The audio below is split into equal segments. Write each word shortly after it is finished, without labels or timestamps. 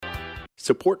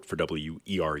Support for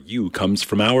WERU comes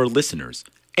from our listeners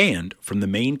and from the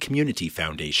Maine Community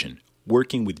Foundation,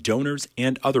 working with donors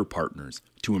and other partners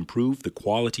to improve the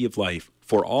quality of life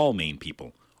for all Maine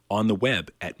people on the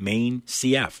web at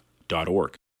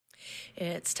mainecf.org.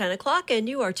 It's 10 o'clock and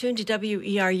you are tuned to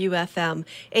WERU-FM,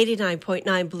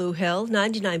 89.9 Blue Hill,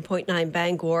 99.9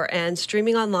 Bangor, and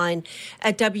streaming online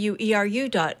at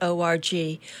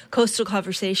WERU.org. Coastal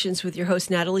Conversations with your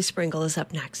host, Natalie Springle, is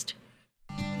up next.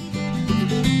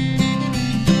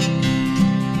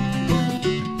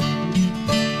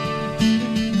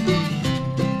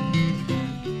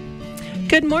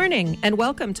 Good morning and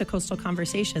welcome to Coastal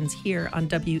Conversations here on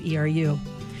WERU.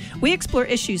 We explore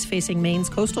issues facing Maine's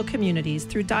coastal communities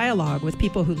through dialogue with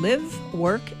people who live,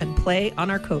 work, and play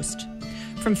on our coast.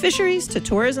 From fisheries to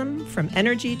tourism, from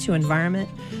energy to environment,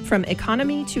 from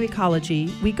economy to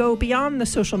ecology, we go beyond the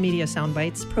social media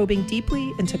soundbites, probing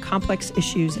deeply into complex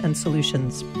issues and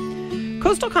solutions.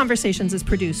 Coastal Conversations is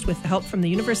produced with the help from the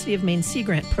University of Maine Sea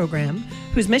Grant Program,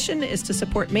 whose mission is to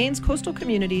support Maine's coastal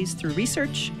communities through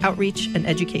research, outreach, and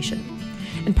education.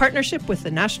 In partnership with the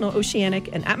National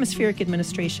Oceanic and Atmospheric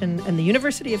Administration and the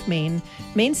University of Maine,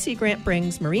 Maine Sea Grant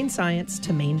brings marine science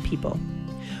to Maine people.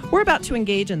 We're about to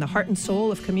engage in the heart and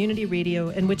soul of community radio,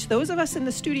 in which those of us in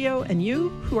the studio and you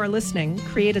who are listening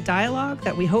create a dialogue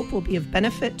that we hope will be of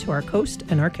benefit to our coast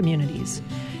and our communities.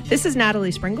 This is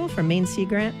Natalie Springle from Maine Sea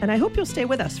Grant, and I hope you'll stay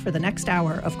with us for the next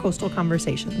hour of Coastal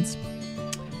Conversations.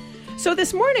 So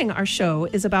this morning, our show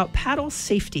is about paddle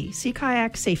safety, sea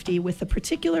kayak safety, with a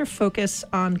particular focus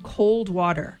on cold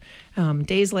water.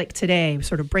 Days like today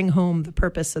sort of bring home the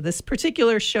purpose of this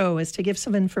particular show is to give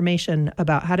some information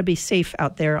about how to be safe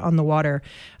out there on the water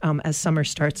as summer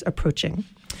starts approaching.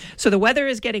 So the weather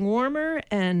is getting warmer,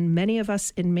 and many of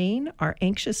us in Maine are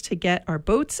anxious to get our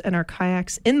boats and our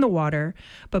kayaks in the water,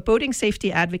 but boating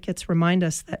safety advocates remind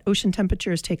us that ocean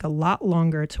temperatures take a lot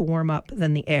longer to warm up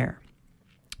than the air.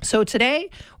 So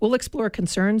today, we'll explore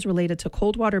concerns related to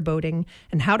cold water boating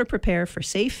and how to prepare for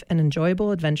safe and enjoyable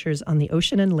adventures on the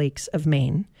ocean and lakes of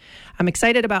Maine. I'm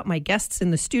excited about my guests in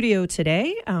the studio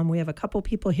today. We have a couple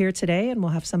people here today, and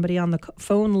we'll have somebody on the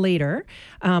phone later.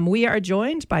 We are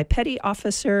joined by Petty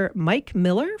Officer Mike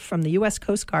Miller from the U.S.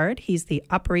 Coast Guard. He's the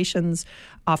Operations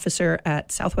Officer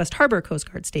at Southwest Harbor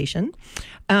Coast Guard Station.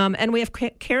 And we have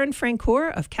Karen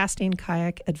Francoeur of Castine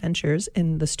Kayak Adventures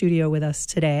in the studio with us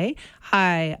today.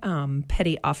 Hi,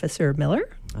 Petty Officer Miller.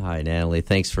 Hi, Natalie.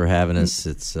 Thanks for having us.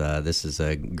 This is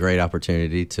a great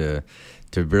opportunity to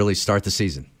really start the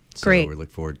season. So Great. We look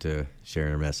forward to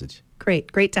sharing our message.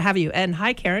 Great to have you. And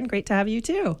hi, Karen. Great to have you,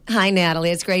 too. Hi, Natalie.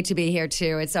 It's great to be here,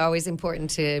 too. It's always important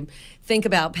to think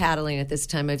about paddling at this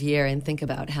time of year and think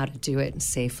about how to do it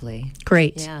safely.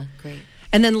 Great. Yeah, great.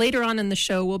 And then later on in the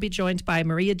show, we'll be joined by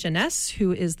Maria Janess,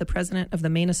 who is the president of the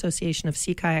Maine Association of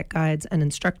Sea Kayak Guides and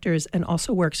Instructors and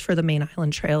also works for the Maine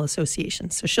Island Trail Association.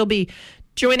 So she'll be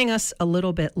joining us a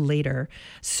little bit later.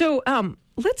 So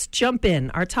let's jump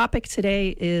in. Our topic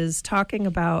today is talking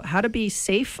about how to be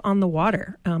safe on the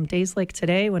water. Days like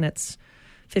today when it's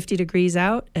 50 degrees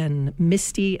out and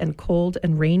misty and cold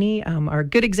and rainy are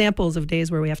good examples of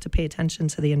days where we have to pay attention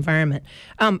to the environment.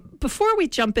 Before we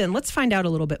jump in, let's find out a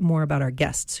little bit more about our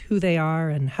guests, who they are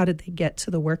and how did they get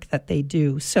to the work that they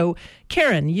do. So,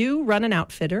 Karen, you run an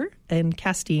outfitter in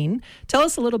Castine. Tell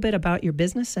us a little bit about your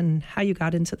business and how you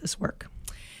got into this work.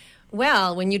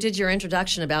 Well, when you did your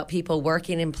introduction about people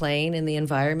working and playing in the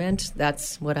environment,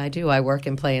 that's what I do. I work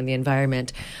and play in the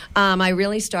environment. I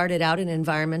really started out in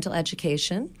environmental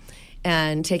education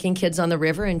and taking kids on the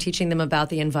river and teaching them about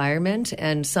the environment,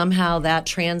 and somehow that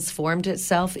transformed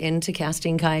itself into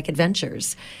Castine Kayak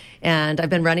Adventures. And I've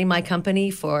been running my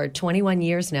company for 21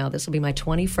 years now. This will be my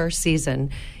 21st season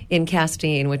in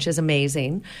Castine, which is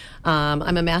amazing.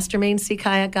 I'm a Master Maine Sea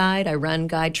Kayak Guide. I run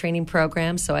guide training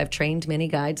programs, so I've trained many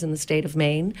guides in the state of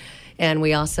Maine. And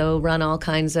we also run all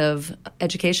kinds of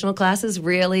educational classes.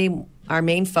 Really, our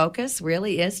main focus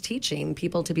really is teaching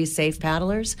people to be safe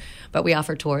paddlers, but we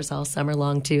offer tours all summer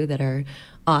long, too, that are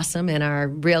awesome. And our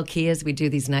real key is we do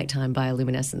these nighttime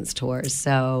bioluminescence tours.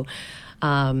 So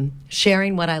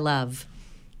sharing what I love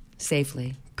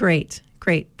safely. Great.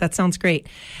 That sounds great.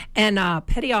 And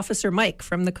Petty Officer Mike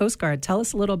from the Coast Guard, tell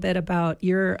us a little bit about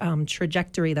your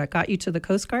trajectory that got you to the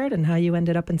Coast Guard and how you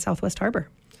ended up in Southwest Harbor.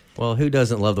 Well, who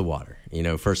doesn't love the water?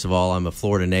 First of all, I'm a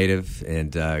Florida native,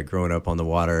 and growing up on the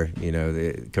water,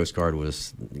 the Coast Guard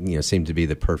was, seemed to be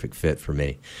the perfect fit for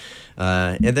me.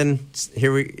 And then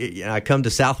I come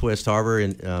to Southwest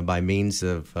Harbor by means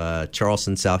of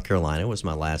Charleston, South Carolina, was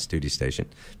my last duty station.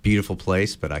 Beautiful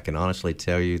place, but I can honestly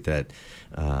tell you that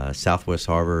Southwest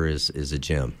Harbor is a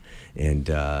gem. And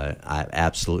I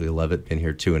absolutely love it. Been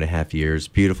here 2.5 years.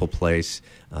 Beautiful place.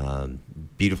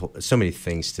 Beautiful. So many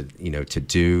things to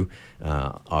do.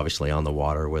 Obviously on the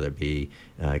water, whether it be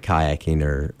kayaking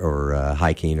or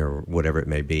hiking or whatever it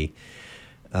may be.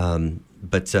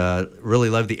 But really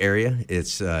love the area.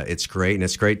 It's great, and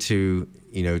it's great to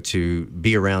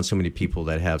be around so many people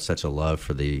that have such a love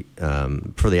for the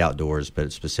outdoors,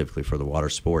 but specifically for the water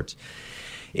sports.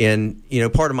 And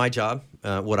part of my job,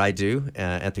 what I do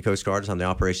at the Coast Guard is I'm the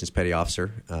operations petty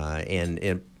officer,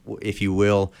 and if you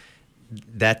will,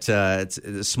 that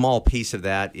a small piece of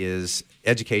that is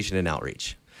education and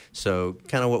outreach. So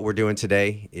kind of what we're doing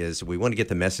today is we want to get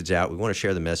the message out. We want to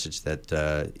share the message that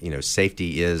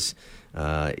safety is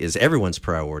everyone's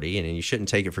priority, and you shouldn't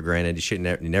take it for granted. You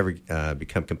shouldn't never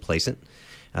become complacent,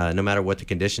 no matter what the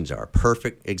conditions are.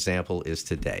 Perfect example is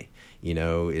today.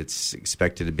 It's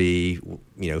expected to be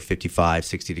 55,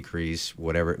 60 degrees,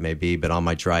 whatever it may be. But on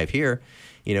my drive here,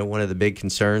 one of the big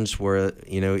concerns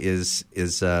is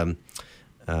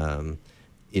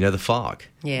the fog.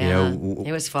 Yeah,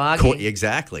 it was foggy.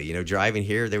 Exactly. Driving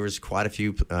here, there was quite a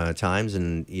few times,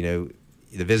 and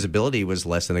the visibility was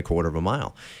less than a quarter of a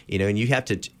mile. And you have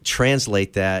to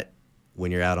translate that when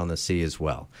you're out on the sea as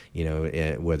well.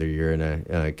 Whether you're in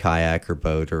a kayak or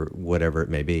boat or whatever it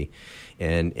may be,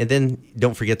 and then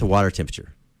don't forget the water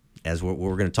temperature, as what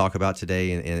we're going to talk about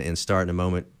today and start in a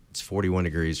moment. It's 41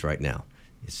 degrees right now,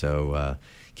 so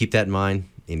keep that in mind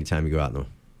anytime you go out in the.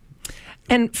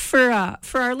 And for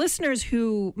our listeners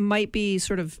who might be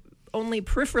sort of only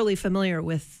peripherally familiar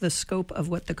with the scope of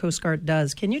what the Coast Guard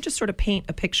does, can you just sort of paint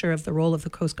a picture of the role of the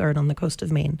Coast Guard on the coast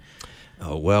of Maine?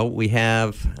 Oh, well, we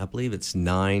have, I believe it's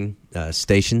 9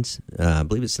 stations. I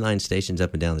believe it's 9 stations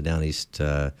up and down the down east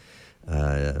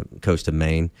coast of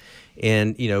Maine.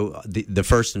 And, the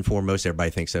first and foremost everybody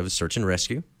thinks of is search and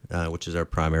rescue, which is our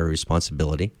primary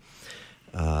responsibility.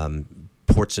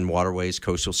 Ports and waterways,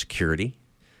 coastal security.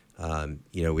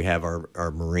 We have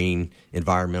our marine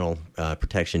environmental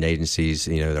protection agencies,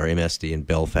 our MSD in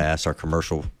Belfast, our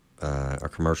commercial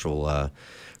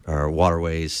our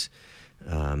waterways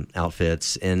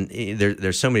outfits, and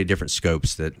there's so many different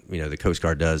scopes that the Coast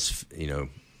Guard does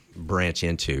branch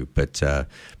into, but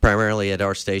primarily at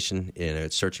our station,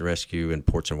 it's search and rescue and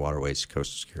ports and waterways,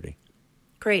 coastal security.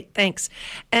 Great, thanks.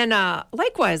 And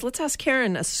likewise, let's ask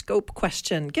Karen a scope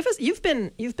question. Give us. You've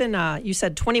been. You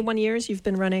said 21 years. You've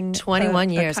been running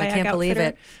 21 years. I can't believe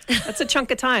it. That's a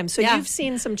chunk of time. So You've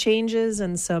seen some changes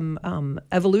and some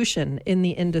evolution in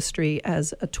the industry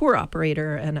as a tour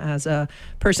operator and as a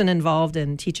person involved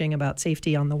in teaching about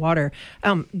safety on the water.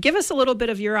 Give us a little bit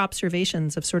of your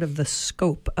observations of sort of the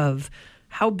scope of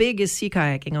how big is sea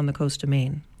kayaking on the coast of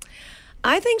Maine.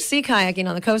 I think sea kayaking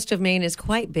on the coast of Maine is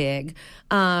quite big.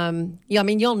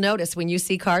 You'll notice when you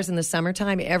see cars in the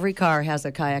summertime, every car has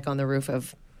a kayak on the roof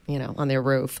on their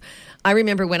roof. I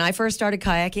remember when I first started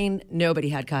kayaking, nobody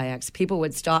had kayaks. People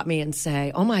would stop me and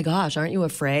say, "Oh my gosh, aren't you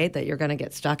afraid that you're going to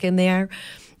get stuck in there?"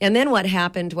 And then what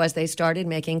happened was they started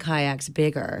making kayaks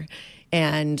bigger.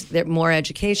 And more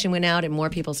education went out and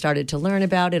more people started to learn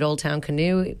about it. Old Town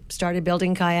Canoe started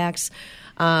building kayaks.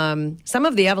 Some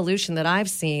of the evolution that I've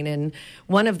seen, and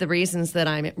one of the reasons that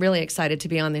I'm really excited to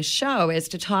be on this show is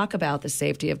to talk about the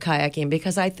safety of kayaking,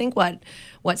 because I think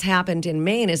what's happened in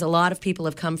Maine is a lot of people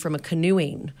have come from a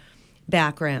canoeing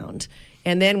background.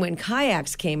 And then when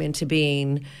kayaks came into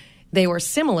being, they were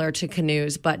similar to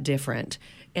canoes but different.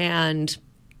 And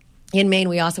in Maine,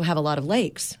 we also have a lot of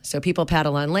lakes. So people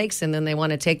paddle on lakes, and then they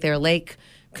want to take their lake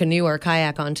canoe or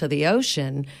kayak onto the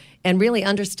ocean. And really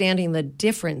understanding the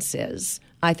differences,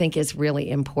 I think, is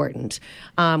really important.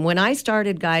 When I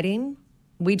started guiding,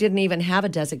 we didn't even have a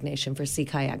designation for sea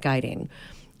kayak guiding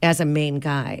as a main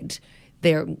guide.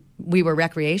 We were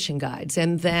recreation guides.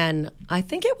 And then I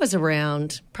think it was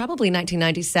around probably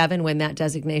 1997 when that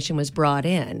designation was brought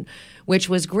in, which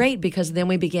was great because then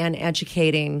we began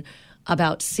educating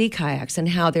about sea kayaks and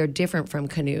how they're different from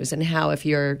canoes, and how if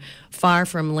you're far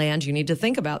from land, you need to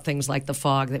think about things like the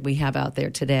fog that we have out there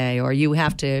today, or you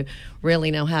have to really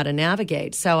know how to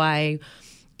navigate. So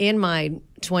in my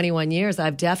 21 years,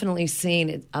 I've definitely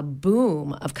seen a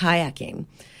boom of kayaking.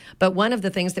 But one of the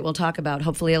things that we'll talk about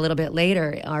hopefully a little bit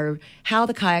later are how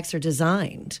the kayaks are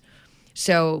designed.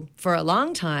 So for a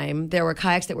long time, there were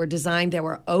kayaks that were designed that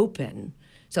were open.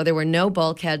 So there were no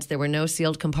bulkheads, there were no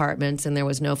sealed compartments, and there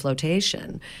was no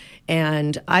flotation.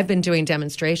 And I've been doing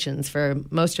demonstrations for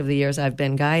most of the years I've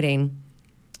been guiding.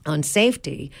 on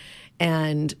safety.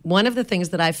 And one of the things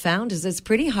that I've found is it's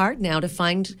pretty hard now to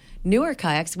find newer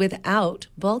kayaks without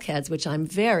bulkheads, which I'm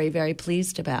very, very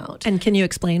pleased about. And can you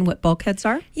explain what bulkheads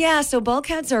are? Yeah, so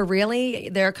bulkheads are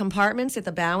they're compartments at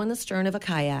the bow and the stern of a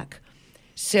kayak.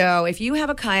 So if you have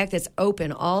a kayak that's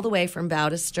open all the way from bow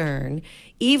to stern,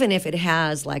 even if it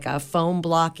has like a foam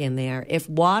block in there, if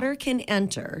water can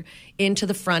enter into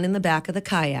the front and the back of the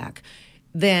kayak,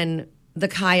 then the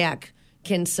kayak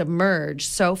can submerge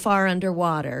so far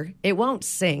underwater, it won't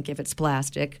sink if it's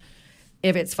plastic.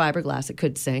 If it's fiberglass, it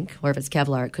could sink, or if it's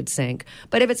Kevlar, it could sink.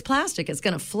 But if it's plastic, it's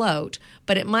going to float,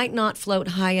 but it might not float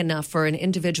high enough for an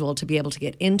individual to be able to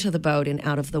get into the boat and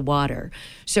out of the water.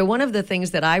 So one of the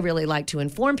things that I really like to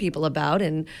inform people about,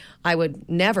 and I would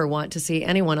never want to see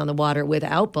anyone on the water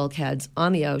without bulkheads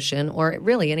on the ocean or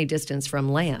really any distance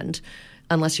from land,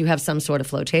 unless you have some sort of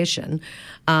flotation,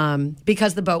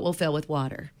 because the boat will fill with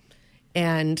water.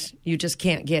 And you just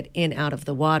can't get in out of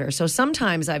the water. So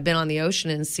sometimes I've been on the ocean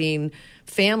and seen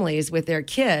families with their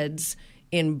kids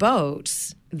in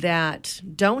boats that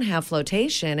don't have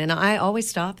flotation. And I always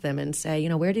stop them and say,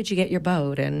 where did you get your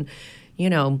boat? And,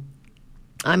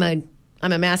 I'm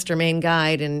a master Maine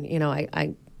guide, and,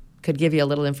 I could give you a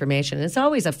little information. It's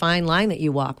always a fine line that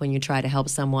you walk when you try to help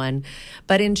someone.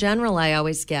 But in general, I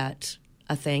always get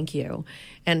a thank you.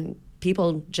 And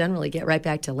people generally get right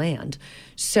back to land.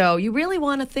 So you really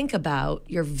want to think about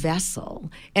your vessel.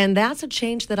 And that's a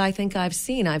change that I think I've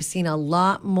seen. I've seen a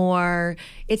lot more.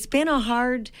 It's been a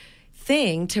hard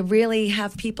thing to really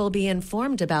have people be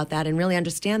informed about that and really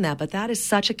understand that. But that is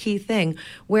such a key thing.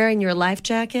 Wearing your life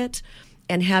jacket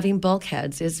and having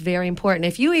bulkheads is very important.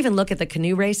 If you even look at the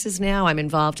canoe races now, I'm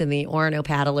involved in the Orono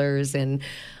Paddlers, and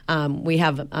we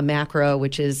have a MACRO,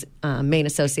 which is Maine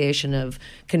Association of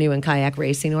Canoe and Kayak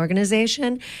Racing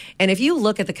Organization. And if you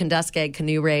look at the Kenduskeag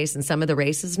canoe race and some of the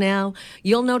races now,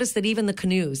 you'll notice that even the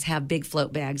canoes have big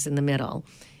float bags in the middle.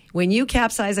 When you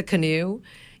capsize a canoe,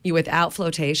 without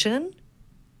flotation,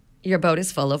 your boat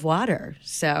is full of water.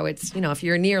 So it's, if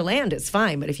you're near land, it's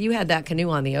fine. But if you had that canoe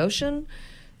on the ocean,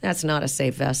 that's not a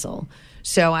safe vessel.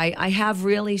 So I have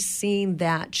really seen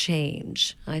that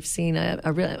change. I've seen and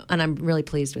I'm really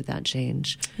pleased with that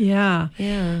change. Yeah.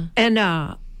 Yeah.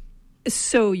 And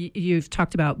so you've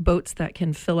talked about boats that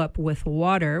can fill up with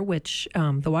water, which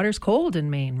the water's cold in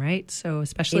Maine, right? So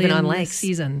especially even in on the lakes.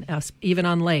 season, even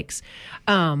on lakes.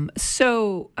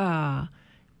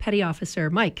 Petty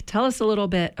Officer Mike, tell us a little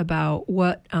bit about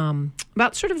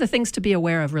about sort of the things to be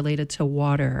aware of related to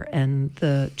water and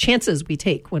the chances we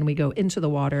take when we go into the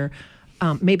water,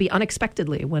 maybe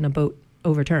unexpectedly when a boat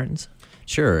overturns.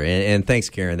 Sure, and thanks,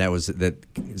 Karen.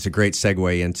 It's a great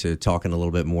segue into talking a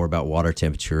little bit more about water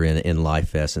temperature in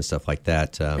life vests and stuff like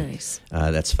that. Nice.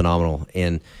 That's phenomenal.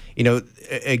 And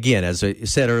again, as I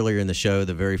said earlier in the show,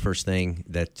 the very first thing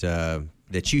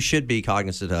that you should be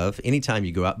cognizant of anytime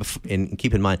you go out, and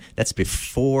keep in mind, that's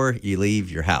before you leave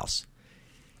your house,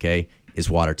 okay, is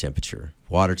water temperature.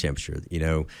 Water temperature,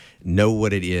 know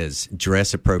what it is.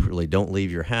 Dress appropriately. Don't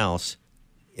leave your house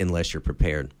unless you're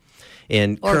prepared.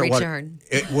 Or return.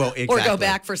 Exactly. Or go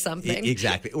back for something.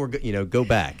 Exactly. Or, go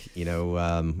back.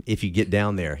 If you get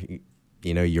down there,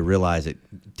 you realize it.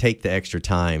 Take the extra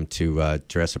time to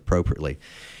dress appropriately.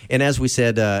 And as we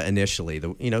said initially,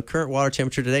 the current water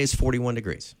temperature today is 41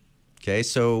 degrees. Okay,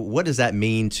 so what does that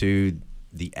mean to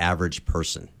the average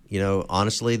person?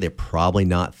 Honestly, they're probably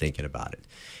not thinking about it.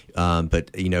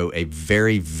 But a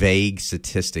very vague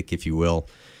statistic, if you will,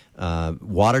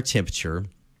 water temperature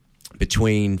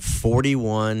between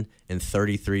 41 and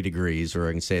 33 degrees, or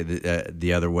I can say it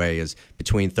the other way, is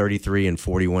between 33 and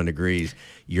 41 degrees.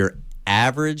 Your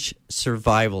average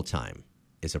survival time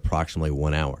is approximately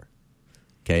 1 hour.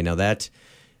 Okay, now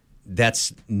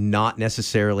that's not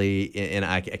necessarily, and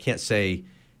I can't say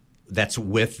that's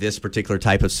with this particular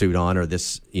type of suit on, or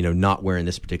this, not wearing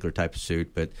this particular type of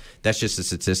suit, but that's just the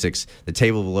statistics. The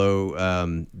table below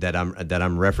that I'm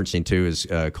referencing to is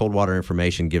cold water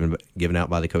information given out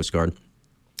by the Coast Guard,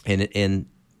 and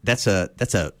that's an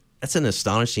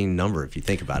astonishing number if you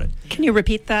think about it. Can you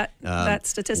repeat that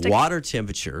statistic? Water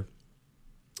temperature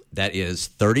that is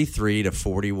 33 to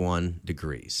 41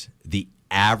 degrees. The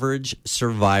average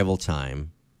survival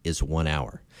time is 1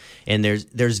 hour, and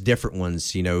there's different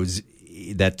ones,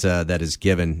 that is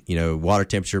given. Water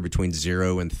temperature between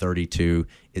 0 and 32,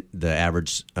 the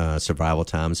average survival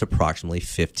time is approximately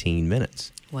 15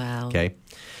 minutes. Wow. Okay,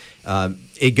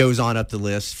 it goes on up the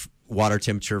list. Water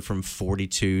temperature from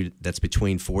 42, that's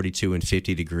between 42 and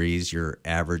 50 degrees. Your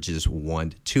average is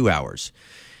 1 to 2 hours.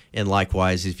 And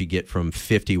likewise, if you get from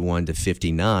 51 to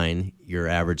 59, your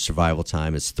average survival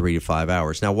time is 3 to 5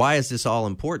 hours. Now, why is this all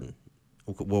important?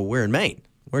 Well, we're in Maine.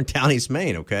 We're in Town East,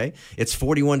 Maine, okay? It's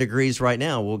 41 degrees right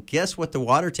now. Well, guess what the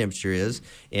water temperature is?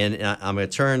 And I'm going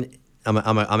to turn –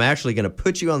 I'm actually going to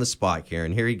put you on the spot,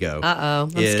 Karen. Here you go. Uh-oh.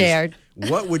 I'm scared.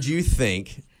 What would you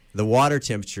think the water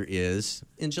temperature is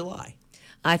in July?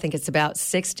 I think it's about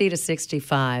 60 to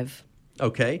 65.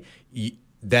 Okay.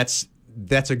 That's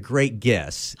a great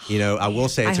guess. I will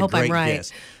say it's a great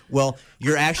guess. Well,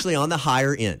 you're actually on the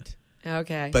higher end.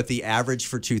 Okay. But the average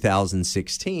for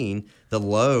 2016, the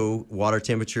low water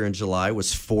temperature in July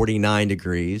was 49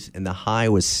 degrees, and the high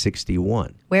was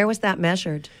 61. Where was that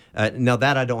measured? Now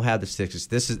that I don't have the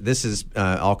statistics. This is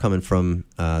all coming from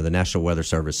the National Weather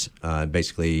Service.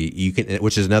 Basically, you can,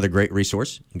 which is another great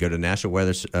resource. You can go to National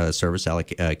Weather Service,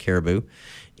 Caribou,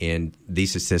 and these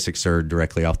statistics are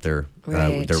directly off their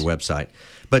website.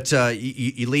 But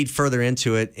you lead further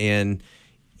into it, and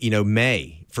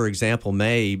May. For example,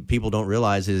 May, people don't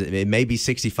realize it may be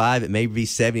 65, it may be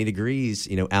 70 degrees,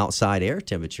 outside air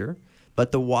temperature,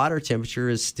 but the water temperature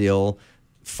is still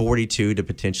 42 to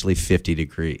potentially 50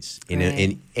 degrees.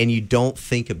 And you don't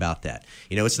think about that.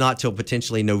 It's not till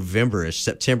potentially November-ish,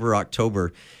 September,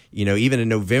 October. Even in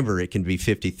November, it can be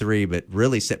 53, but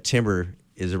really September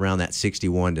is around that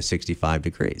 61 to 65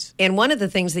 degrees. And one of the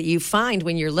things that you find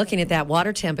when you're looking at that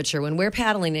water temperature, when we're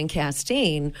paddling in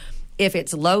Castine, if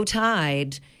it's low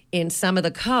tide in some of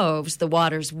the coves, the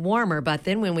water's warmer. But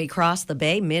then when we cross the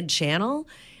bay mid-channel,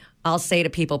 I'll say to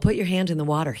people, put your hand in the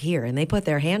water here. And they put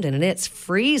their hand in, and it's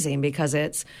freezing because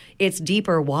it's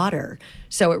deeper water.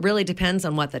 So it really depends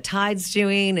on what the tide's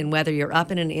doing and whether you're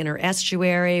up in an inner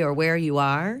estuary or where you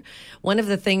are. One of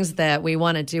the things that we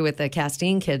want to do with the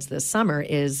Castine kids this summer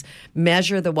is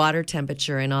measure the water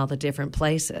temperature in all the different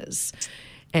places,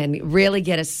 and really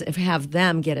have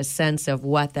them get a sense of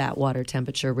what that water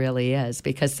temperature really is,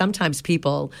 because sometimes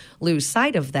people lose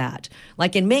sight of that.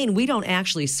 Like in Maine, we don't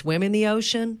actually swim in the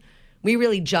ocean. We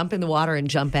really jump in the water and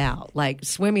jump out. Like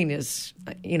swimming is,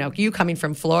 you coming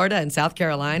from Florida and South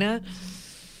Carolina.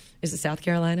 Is it South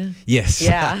Carolina? Yes.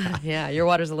 Yeah. Your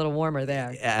water's a little warmer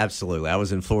there. Absolutely. I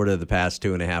was in Florida the past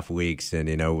 2.5 weeks, and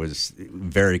was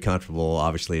very comfortable.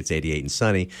 Obviously, it's 88 and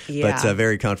sunny, but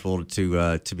very comfortable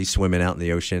to be swimming out in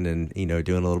the ocean and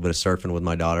doing a little bit of surfing with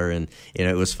my daughter, and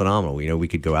it was phenomenal. We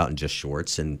could go out in just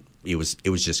shorts, and it was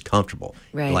just comfortable.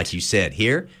 Right. Like you said,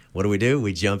 here, what do?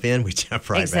 We jump in, we jump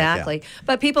right back out. Exactly.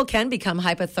 But people can become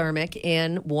hypothermic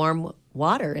in warm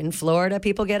water. In Florida,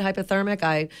 people get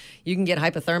hypothermic. You can get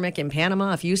hypothermic in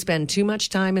Panama. If you spend too much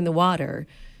time in the water,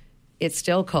 it's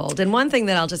still cold. And one thing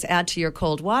that I'll just add to your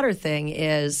cold water thing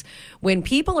is when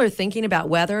people are thinking about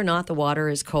whether or not the water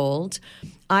is cold,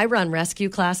 I run rescue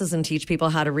classes and teach people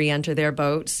how to re-enter their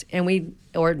boats.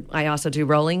 I also do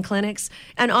rolling clinics.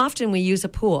 And often we use a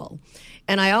pool.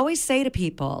 And I always say to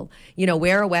people,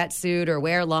 wear a wetsuit or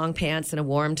wear long pants and a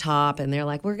warm top. And they're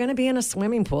like, we're going to be in a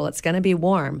swimming pool. It's going to be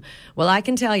warm. Well, I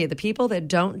can tell you, the people that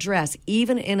don't dress,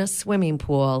 even in a swimming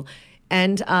pool,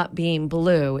 end up being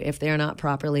blue if they're not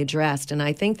properly dressed. And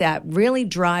I think that really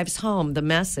drives home the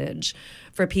message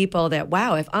for people that,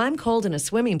 wow, if I'm cold in a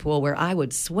swimming pool where I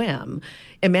would swim,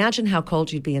 imagine how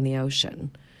cold you'd be in the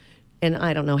ocean. And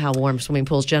I don't know how warm swimming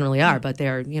pools generally are, but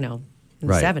they're, in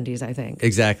the 70s, I think.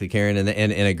 Exactly, Karen, and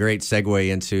a great segue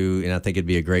into, and I think it'd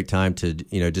be a great time to,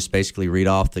 just basically read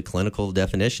off the clinical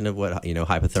definition of what,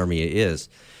 hypothermia is.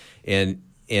 And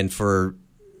for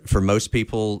most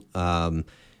people,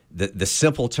 the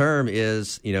simple term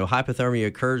is, hypothermia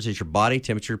occurs as your body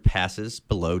temperature passes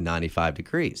below 95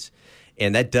 degrees.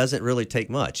 And that doesn't really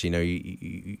take much,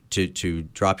 to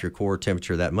drop your core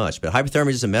temperature that much. But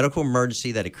hypothermia is a medical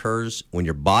emergency that occurs when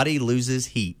your body loses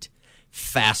heat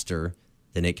faster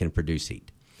than it can produce heat.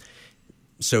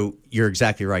 So you're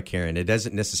exactly right, Karen. It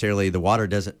doesn't necessarily, the water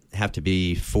doesn't have to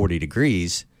be 40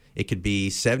 degrees. It could be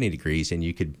 70 degrees, and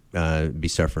you could be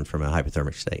suffering from a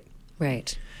hypothermic state.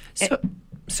 Right.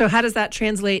 So how does that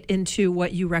translate into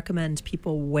what you recommend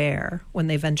people wear when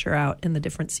they venture out in the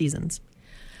different seasons?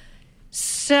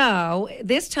 So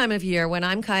this time of year, when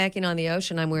I'm kayaking on the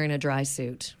ocean, I'm wearing a dry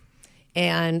suit.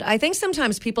 And I think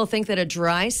sometimes people think that a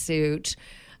dry suit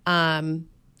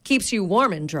keeps you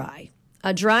warm and dry.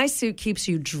 A dry suit keeps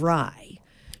you dry.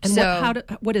 And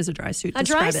what is a dry suit? A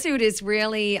dry suit is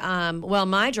really,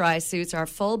 my dry suits are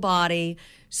full body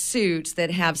suits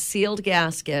that have sealed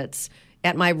gaskets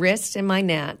at my wrist and my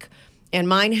neck, and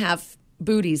mine have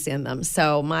booties in them.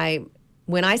 So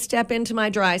when I step into my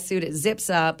dry suit, it zips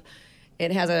up,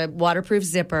 it has a waterproof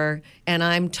zipper, and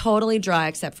I'm totally dry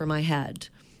except for my head.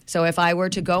 So if I were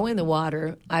to go in the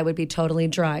water, I would be totally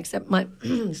dry, except my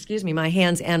my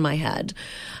hands and my head.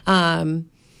 But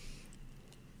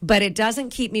it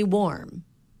doesn't keep me warm.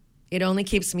 it only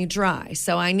keeps me dry.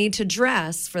 So I need to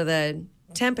dress for the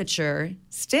temperature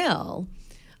still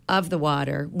of the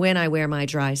water when I wear my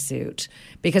dry suit.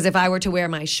 Because if I were to wear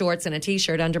my shorts and a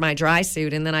T-shirt under my dry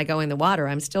suit and then I go in the water,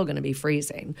 I'm still going to be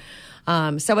freezing.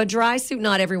 So a dry suit,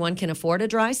 not everyone can afford a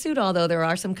dry suit, although there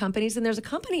are some companies. And there's a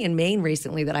company in Maine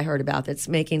recently that I heard about that's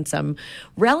making some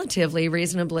relatively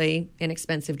reasonably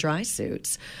inexpensive dry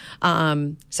suits.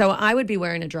 So I would be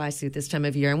wearing a dry suit this time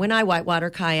of year. And when I whitewater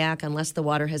kayak, unless the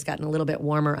water has gotten a little bit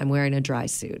warmer, I'm wearing a dry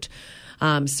suit.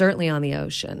 Certainly on the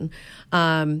ocean.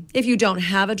 If you don't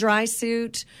have a dry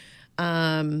suit,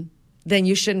 then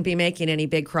you shouldn't be making any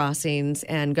big crossings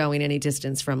and going any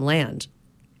distance from land.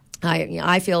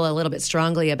 I feel a little bit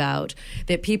strongly about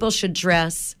that people should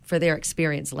dress for their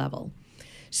experience level.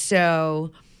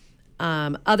 So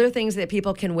other things that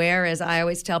people can wear is I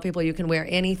always tell people you can wear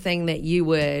anything that you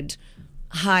would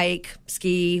hike,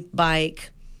 ski,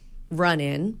 bike, run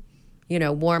in. You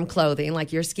know, warm clothing,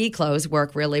 like your ski clothes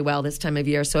work really well this time of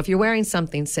year. So if you're wearing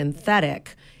something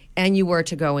synthetic and you were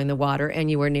to go in the water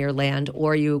and you were near land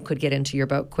or you could get into your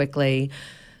boat quickly,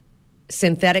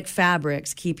 synthetic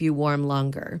fabrics keep you warm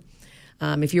longer.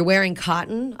 If you're wearing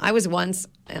cotton, I was once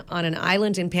on an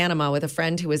island in Panama with a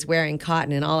friend who was wearing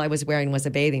cotton and all I was wearing was a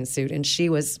bathing suit and she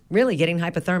was really getting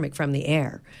hypothermic from the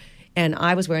air. And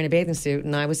I was wearing a bathing suit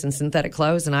and I was in synthetic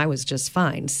clothes and I was just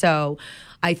fine. So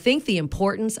I think the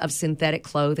importance of synthetic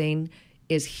clothing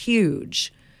is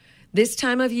huge. This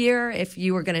time of year, if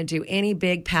you were going to do any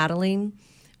big paddling,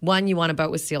 one, you want a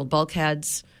boat with sealed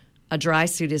bulkheads. A dry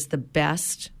suit is the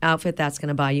best outfit. That's going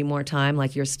to buy you more time,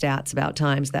 like your stats about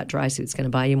times. That dry suit's going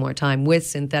to buy you more time with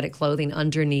synthetic clothing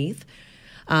underneath.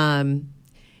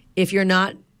 If you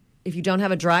don't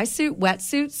have a dry suit,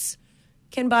 wetsuits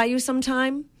can buy you some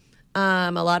time.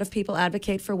 A lot of people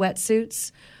advocate for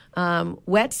wetsuits.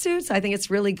 Wetsuits, I think it's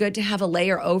really good to have a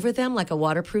layer over them, like a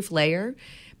waterproof layer,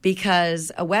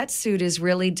 because a wetsuit is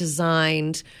really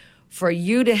designed for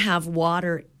you to have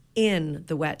water in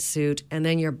the wetsuit, and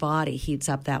then your body heats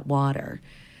up that water.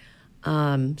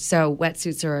 So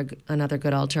wetsuits are another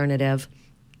good alternative.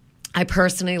 I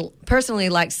personally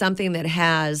like something that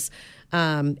has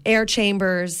air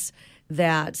chambers,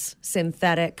 that's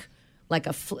synthetic, like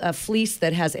a fleece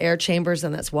that has air chambers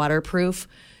and that's waterproof,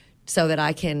 so that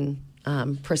I can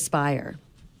perspire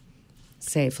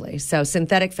safely. So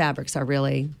synthetic fabrics are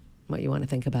really what you want to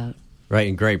think about. Right,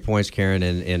 and great points, Karen.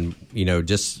 And you know,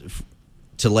 just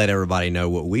to let everybody know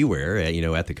what we wear,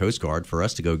 at the Coast Guard, for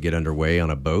us to go get underway on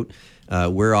a boat,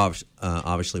 we're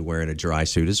obviously wearing a dry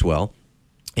suit as well.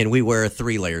 And we wear a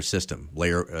 3-layer system: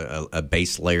 a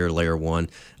base layer, layer 1,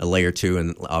 a layer 2,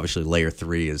 and obviously layer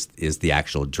 3 is the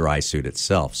actual dry suit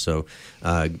itself. So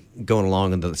going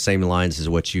along the same lines as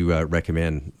what you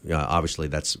recommend, obviously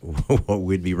that's what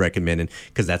we'd be recommending,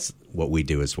 because that's what we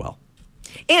do as well.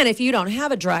 And if you don't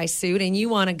have a dry suit and you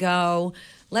want to go,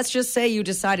 let's just say you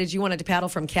decided you wanted to paddle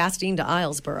from Castine to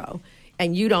Islesboro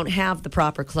and you don't have the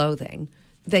proper clothing,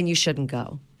 then you shouldn't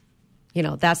go. You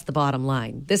know, that's the bottom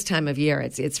line. This time of year,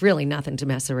 it's really nothing to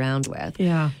mess around with.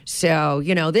 Yeah. So,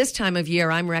 this time of year,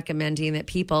 I'm recommending that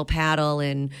people paddle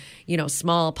in,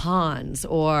 small ponds,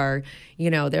 or,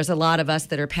 there's a lot of us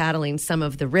that are paddling some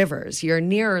of the rivers. You're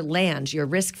near land, your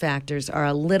risk factors are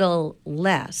a little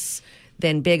less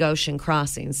than big ocean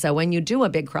crossings. So when you do a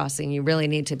big crossing, you really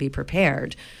need to be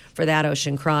prepared for that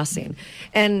ocean crossing.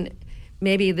 And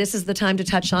maybe this is the time to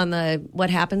touch on what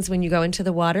happens when you go into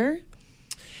the water.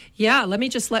 Yeah, let me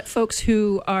just let folks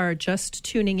who are just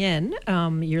tuning in,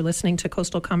 you're listening to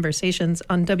Coastal Conversations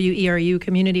on WERU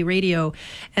Community Radio,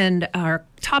 and our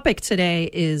topic today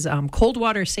is cold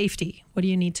water safety. What do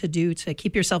you need to do to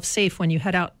keep yourself safe when you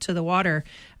head out to the water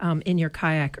in your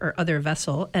kayak or other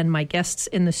vessel? And my guests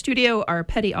in the studio are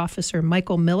Petty Officer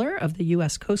Michael Miller of the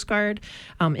U.S. Coast Guard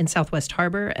in Southwest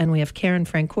Harbor, and we have Karen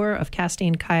Francoeur of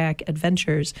Castine Kayak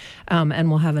Adventures, and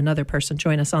we'll have another person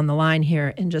join us on the line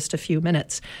here in just a few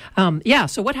minutes.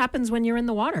 So what happens when you're in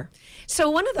the water? So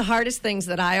one of the hardest things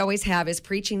that I always have is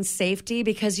preaching safety,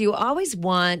 because I always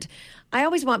want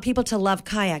people to love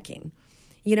kayaking,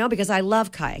 because I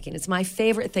love kayaking. It's my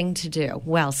favorite thing to do.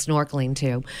 Well, snorkeling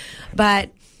too.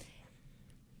 But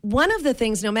one of the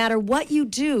things, no matter what you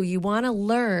do, you want to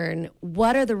learn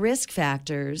what are the risk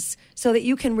factors so that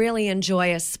you can really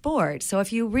enjoy a sport. So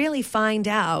if you really find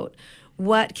out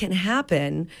what can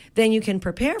happen, then you can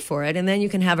prepare for it, and then you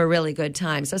can have a really good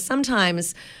time. So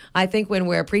sometimes I think when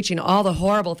we're preaching all the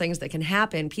horrible things that can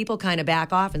happen, people kind of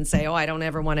back off and say, I don't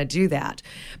ever want to do that.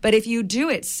 But if you do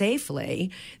it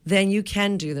safely, then you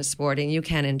can do the sport and you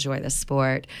can enjoy the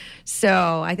sport.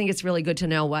 So I think it's really good to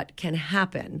know what can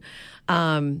happen.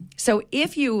 So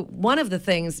one of the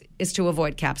things is to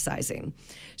avoid capsizing.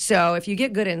 So if you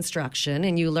get good instruction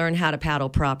and you learn how to paddle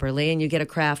properly and you get a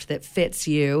craft that fits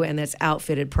you and that's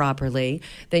outfitted properly,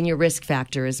 then your risk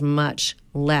factor is much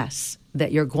less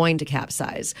that you're going to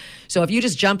capsize. So if you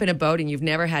just jump in a boat and you've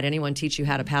never had anyone teach you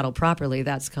how to paddle properly,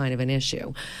 that's kind of an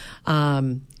issue.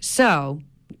 So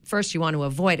first, you want to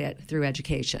avoid it through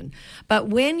education. But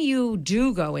when you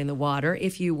do go in the water,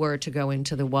 if you were to go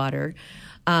into the water,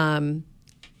 and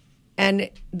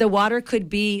the water could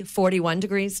be 41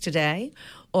 degrees today,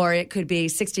 or it could be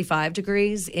 65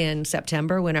 degrees in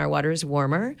September when our water is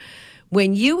warmer.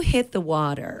 When you hit the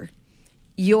water,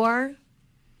 your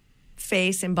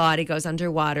face and body goes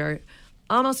underwater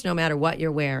almost no matter what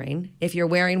you're wearing. If you're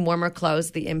wearing warmer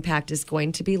clothes, the impact is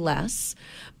going to be less.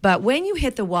 But when you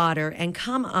hit the water and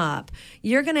come up,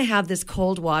 you're going to have this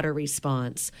cold water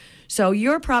response. So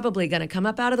you're probably going to come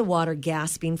up out of the water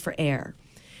gasping for air.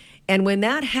 And when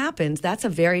that happens, that's a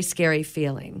very scary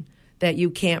feeling that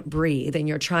you can't breathe and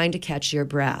you're trying to catch your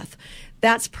breath.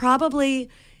 It's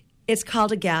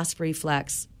called a gasp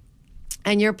reflex.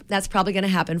 And that's probably going to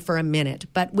happen for a minute.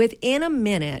 But within a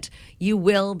minute, you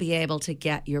will be able to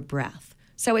get your breath.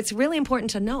 So it's really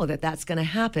important to know that that's going to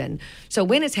happen. So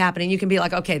when it's happening, you can be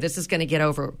like, okay, this is going to get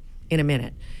over in a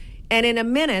minute. And in a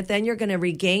minute, then you're going to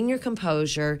regain your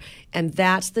composure, and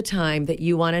that's the time that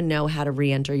you want to know how to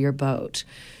re-enter your boat.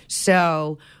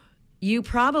 So you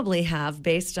probably have,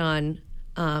 based on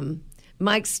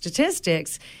Mike's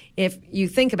statistics, if you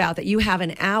think about that, you have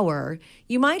an hour.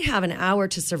 You might have an hour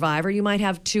to survive, or you might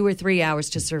have 2 or 3 hours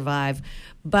to survive,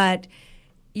 but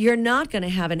you're not going to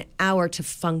have an hour to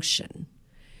function.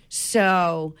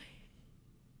 So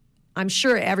I'm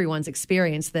sure everyone's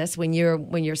experienced this when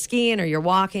you're skiing or you're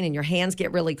walking and your hands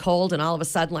get really cold, and all of a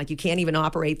sudden, like, you can't even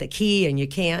operate the key and you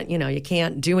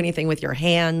can't do anything with your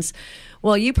hands.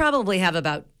 Well, you probably have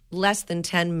about less than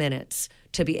 10 minutes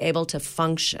to be able to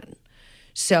function.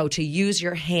 So to use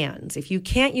your hands. If you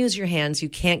can't use your hands, you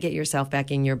can't get yourself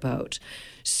back in your boat.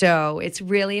 So it's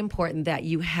really important that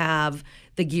you have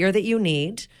the gear that you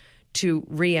need to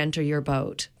re-enter your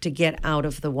boat, to get out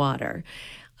of the water.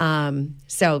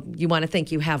 So you want to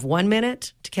think you have 1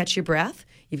 minute to catch your breath.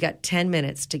 You've got 10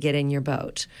 minutes to get in your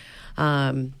boat.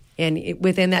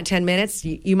 Within that 10 minutes,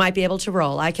 you might be able to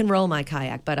roll. I can roll my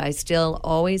kayak, but I still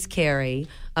always carry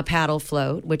a paddle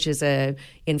float, which is a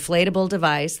inflatable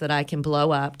device that I can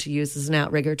blow up to use as an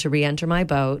outrigger to re-enter my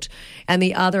boat. And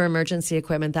the other emergency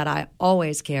equipment that I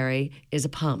always carry is a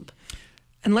pump.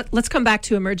 And let's come back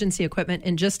to emergency equipment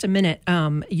in just a minute.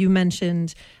 You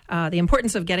mentioned the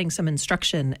importance of getting some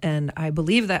instruction, and I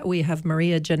believe that we have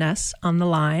Maria Janess on the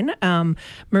line.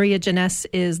 Maria Janess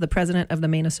is the president of the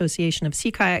Maine Association of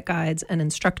Sea Kayak Guides and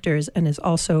Instructors, and is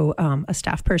also a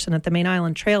staff person at the Maine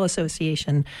Island Trail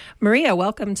Association. Maria,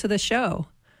 welcome to the show.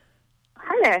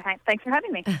 Hi there. Thanks for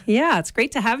having me. Yeah, it's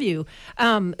great to have you.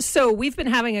 So we've been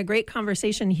having a great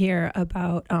conversation here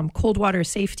about cold water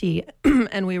safety,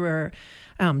 and we were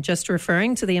just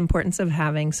referring to the importance of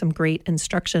having some great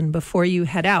instruction before you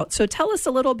head out. So tell us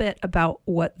a little bit about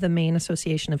what the Maine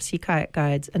Association of Sea Kayak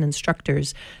Guides and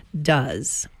Instructors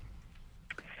does.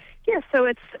 Yeah, so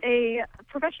it's a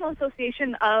professional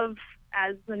association of,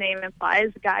 as the name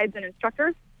implies, guides and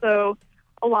instructors. So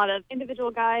a lot of individual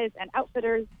guides and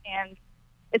outfitters, and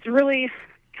it's really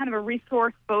kind of a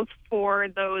resource both for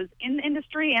those in the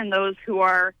industry and those who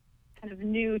are kind of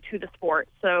new to the sport.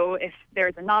 So if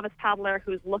there's a novice paddler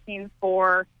who's looking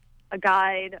for a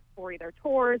guide for either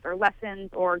tours or lessons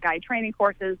or guide training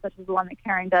courses, such as the one that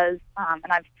Karen does,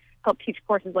 and I've helped teach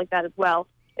courses like that as well,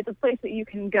 it's a place that you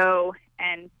can go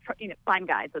and find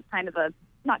guides. It's kind of a,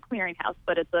 not clearinghouse,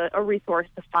 but it's a resource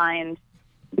to find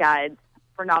guides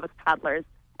for novice paddlers.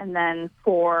 And then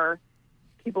for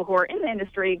people who are in the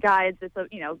industry, guides, it's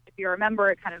if you're a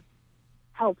member, it kind of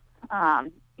helps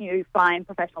you find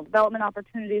professional development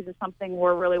opportunities is something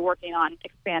we're really working on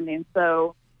expanding.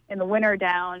 So in the winter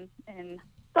down in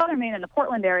southern Maine in the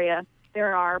Portland area,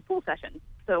 there are pool sessions.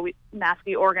 So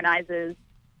MASCI organizes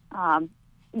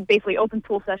basically open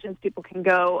pool sessions. People can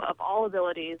go of all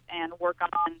abilities and work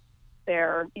on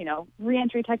their,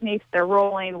 re-entry techniques, their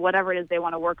rolling, whatever it is they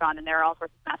want to work on. And there are all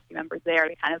sorts of MASCI members there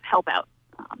to kind of help out,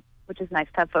 which is nice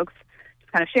to have folks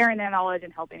just kind of sharing their knowledge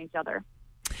and helping each other.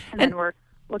 And then we're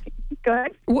looking. Go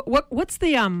ahead. What's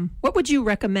the what would you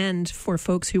recommend for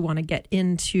folks who want to get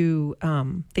into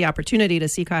the opportunity to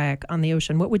sea kayak on the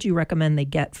ocean? What would you recommend they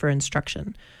get for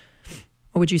instruction?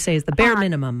 What would you say is the bare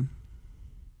minimum?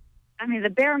 I mean, the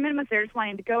bare minimum, if they're just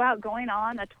wanting to go out, going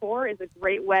on a tour is a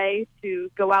great way to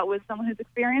go out with someone who's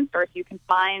experienced, or if you can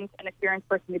find an experienced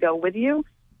person to go with you.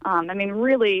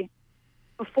 Really,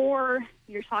 before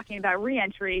you're talking about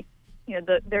reentry,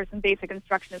 there's some basic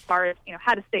instruction as far as,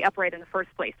 how to stay upright in the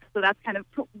first place. So that's kind of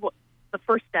what the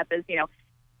first step is,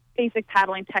 basic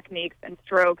paddling techniques and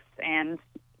strokes and,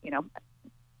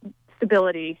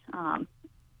 stability,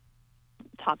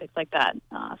 topics like that.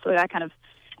 So that kind of,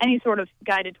 any sort of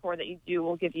guided tour that you do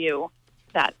will give you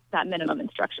that minimum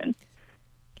instruction.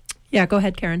 Yeah, go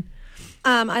ahead, Karen.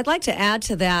 I'd like to add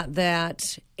to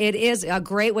that it is a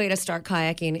great way to start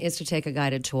kayaking is to take a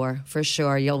guided tour, for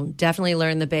sure. You'll definitely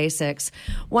learn the basics.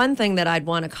 One thing that I'd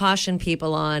want to caution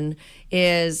people on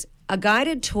is a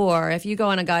guided tour. If you go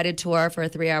on a guided tour for a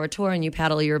 3-hour tour and you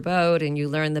paddle your boat and you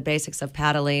learn the basics of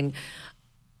paddling,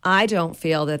 I don't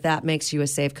feel that makes you a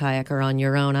safe kayaker on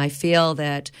your own. I feel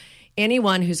that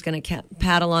anyone who's going to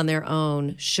paddle on their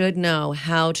own should know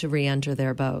how to re-enter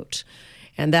their boat.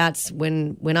 And that's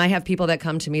when I have people that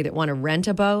come to me that want to rent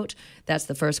a boat, that's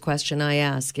the first question I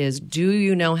ask is, do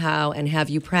you know how and have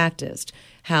you practiced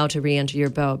how to re-enter your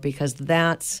boat? Because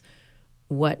that's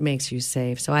what makes you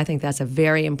safe. So I think that's a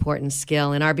very important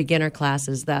skill. In our beginner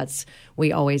classes,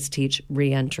 we always teach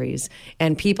re-entries.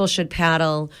 And people should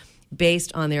paddle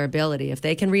based on their ability. If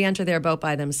they can re-enter their boat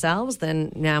by themselves,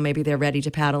 then now maybe they're ready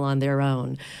to paddle on their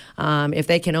own. If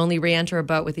they can only re-enter a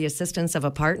boat with the assistance of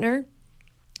a partner,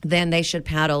 then they should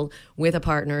paddle with a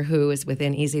partner who is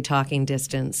within easy talking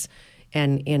distance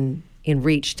and in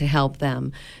reach to help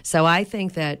them. So I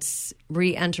think that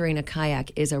re-entering a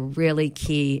kayak is a really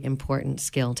key, important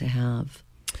skill to have.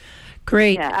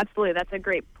 Great. Yeah, absolutely. That's a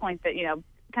great point that,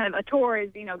 kind of a tour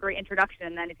is, a great introduction.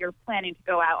 And then if you're planning to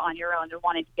go out on your own and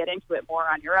wanting to get into it more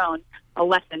on your own, a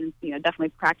lesson, definitely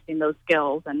practicing those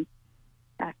skills and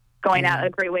going out, a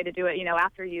great way to do it,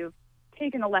 after you've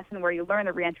taken a lesson where you learn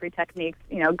the reentry techniques,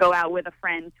 go out with a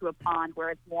friend to a pond where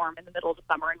it's warm in the middle of the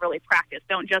summer and really practice.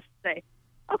 Don't just say,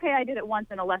 okay, I did it once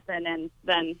in a lesson and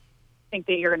then think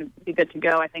that you're going to be good to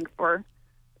go. I think for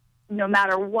no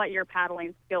matter what your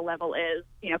paddling skill level is,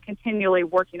 continually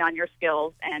working on your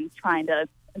skills and trying to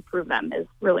improve them is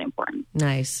really important.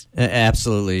 Nice.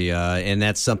 Absolutely. And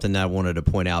that's something that I wanted to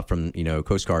point out from,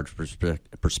 Coast Guard's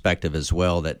perspective as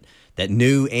well, that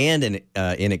new and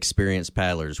inexperienced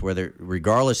paddlers,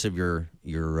 regardless of your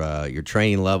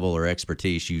training level or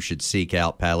expertise, you should seek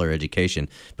out paddler education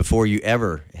before you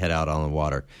ever head out on the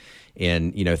water.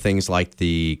 And, things like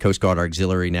the Coast Guard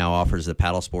Auxiliary now offers the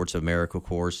Paddle Sports of America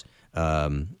course.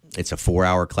 It's a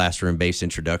 4-hour classroom-based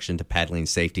introduction to paddling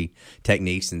safety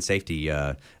techniques and safety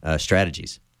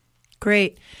strategies.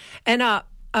 Great. And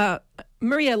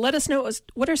Maria, let us know,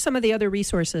 what are some of the other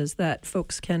resources that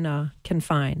folks can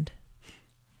find?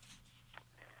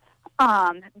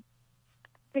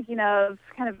 Thinking of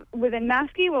kind of within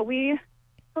Maskey, what we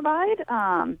provide.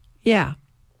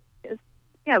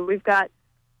 We've got,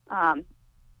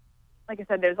 like I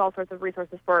said, there's all sorts of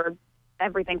resources for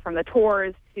everything from the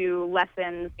tours to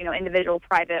lessons, individual,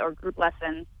 private, or group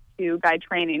lessons to guide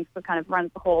training. So it kind of runs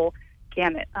the whole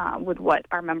gamut with what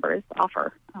our members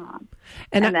offer.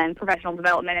 And then professional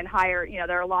development and higher,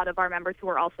 there are a lot of our members who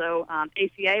are also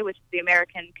ACA, which is the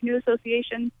American Canoe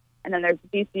Association, and then there's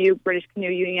BCU, British Canoe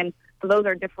Union. So those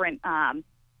are different kind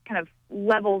of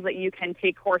levels that you can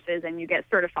take courses and you get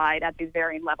certified at these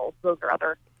varying levels. Those are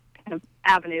other kind of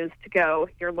avenues to go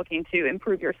if you're looking to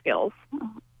improve your skills.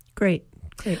 Great.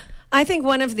 I think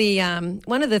one of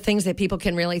the things that people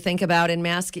can really think about in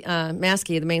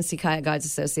Maskey, the Maine Sea Kayak Guides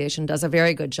Association does a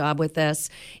very good job with this.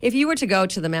 If you were to go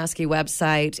to the Maskey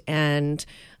website and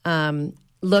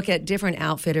look at different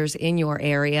outfitters in your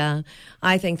area,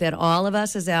 I think that all of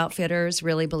us as outfitters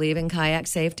really believe in kayak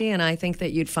safety, and I think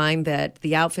that you'd find that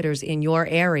the outfitters in your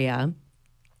area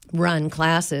run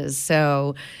classes.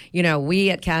 So, we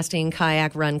at Castine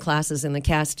Kayak run classes in the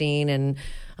Castine and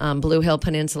Blue Hill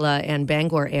Peninsula and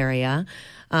Bangor area.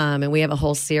 And we have a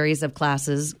whole series of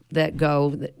classes that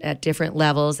go at different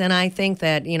levels. And I think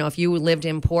that, if you lived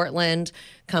in Portland,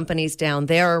 companies down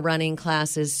there are running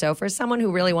classes. So for someone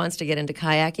who really wants to get into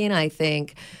kayaking, I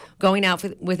think going out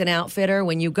with an outfitter,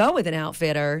 when you go with an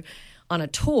outfitter on a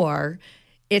tour,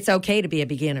 it's okay to be a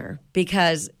beginner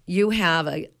because you have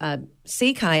a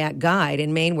sea kayak guide.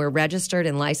 In Maine, we're registered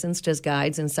and licensed as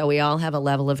guides, and so we all have a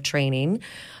level of training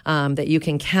that you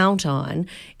can count on.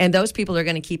 And those people are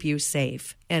going to keep you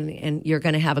safe, and you're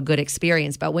going to have a good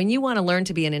experience. But when you want to learn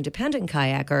to be an independent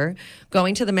kayaker,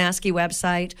 going to the Maskey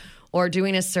website or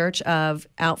doing a search of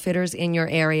outfitters in your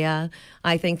area,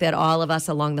 I think that all of us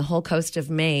along the whole coast of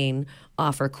Maine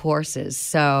offer courses.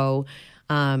 So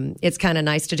it's kind of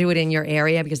nice to do it in your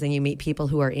area because then you meet people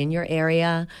who are in your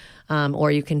area, or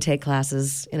you can take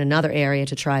classes in another area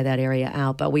to try that area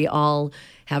out. But we all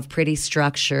have pretty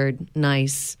structured,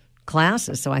 nice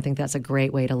classes. So I think that's a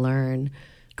great way to learn.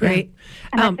 Great.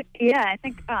 And I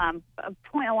think a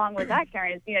point along with that,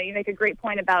 Karen, is you make a great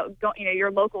point about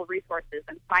your local resources,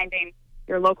 and finding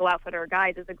your local outfitter or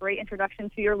guides is a great introduction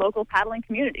to your local paddling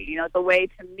community. It's a way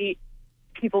to meet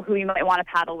people who you might want to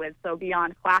paddle with. So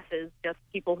beyond classes, just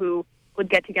people who would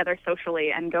get together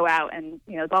socially and go out, and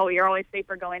you're always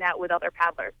safer going out with other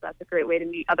paddlers. So that's a great way to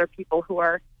meet other people who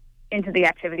are into the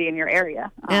activity in your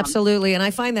area. Absolutely, and I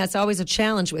find that's always a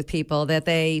challenge with people, that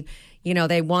they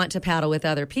want to paddle with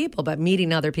other people, but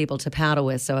meeting other people to paddle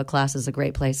with. So a class is a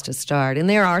great place to start. And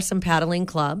there are some paddling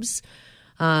clubs.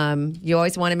 You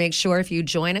always want to make sure if you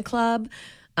join a club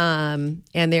and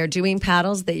they're doing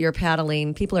paddles,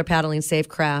 that people are paddling safe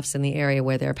crafts in the area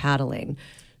where they're paddling.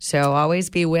 So always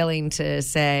be willing to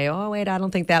say, oh, wait, I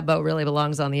don't think that boat really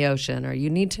belongs on the ocean, or you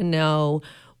need to know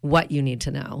what you need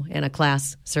to know. And a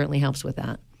class certainly helps with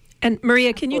that. And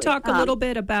Maria, can you talk a little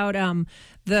bit about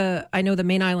I know the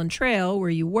Main Island Trail, where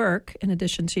you work, in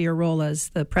addition to your role as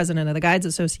the president of the Guides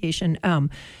Association,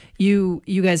 you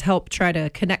guys help try to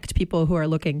connect people who are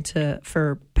looking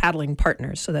for paddling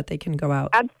partners so that they can go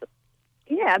out.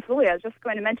 Yeah, absolutely. I was just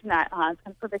going to mention that. It's kind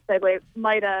of a perfect segue.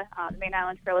 MITA, the Main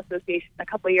Island Trail Association, a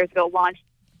couple of years ago launched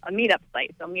a Meetup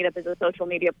site. So Meetup is a social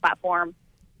media platform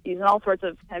using all sorts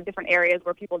of kind of different areas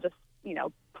where people just,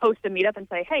 post a meetup and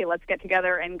say, hey, let's get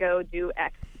together and go do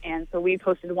X. And so we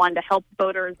posted one to help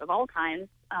boaters of all kinds.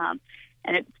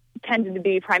 And it tended to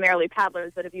be primarily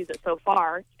paddlers that have used it so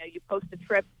far. You post a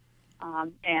trip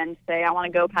and say, I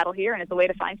want to go paddle here, and it's a way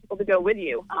to find people to go with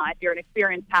you. If you're an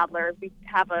experienced paddler, we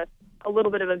have a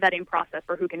little bit of a vetting process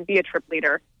for who can be a trip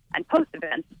leader and post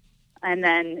events. And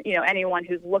then, anyone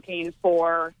who's looking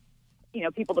for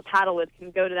people to paddle with can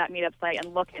go to that meetup site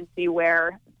and look and see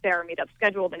where there are meetups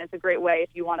scheduled. And it's a great way if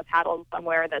you want to paddle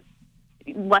somewhere that's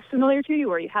less familiar to you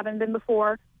or you haven't been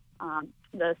before.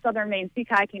 The Southern Maine Sea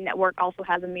Kayaking Network also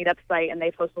has a meetup site, and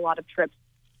they post a lot of trips.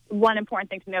 One important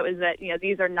thing to note is that,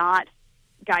 these are not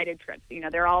guided trips.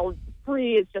 They're all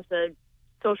free. It's just a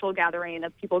social gathering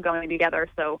of people going together.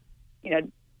 So,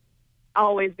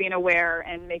 always being aware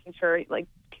and making sure, like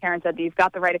Karen said, that you've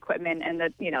got the right equipment, and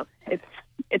that,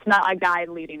 it's not a guide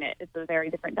leading it. It's a very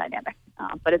different dynamic.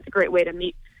 But it's a great way to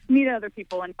meet other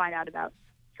people and find out about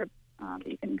trips that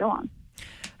you can go on.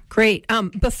 Great.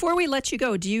 Before we let you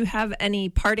go, do you have any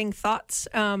parting thoughts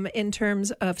in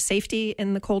terms of safety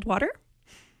in the cold water?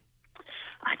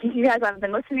 I think you guys have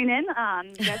been listening in.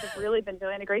 You guys have really been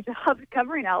doing a great job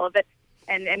covering all of it.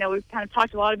 And I know we've kind of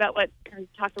talked a lot about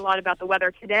the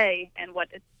weather today and what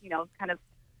it's, kind of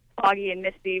foggy and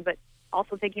misty, but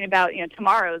also thinking about,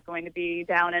 tomorrow is going to be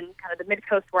down in kind of the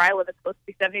mid-coast where I live. It's supposed to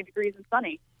be 70 degrees and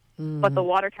sunny, but the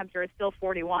water temperature is still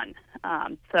 41.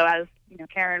 So as,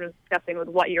 Karen was discussing with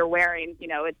what you're wearing,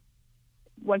 it's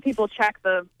when people check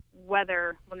the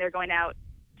weather when they're going out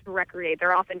to recreate,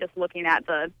 they're often just looking at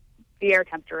the air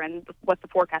temperature and what the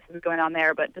forecast is going on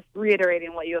there. But just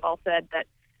reiterating what you have all said, that,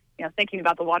 thinking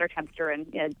about the water temperature,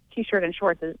 and T-shirt and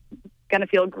shorts is going to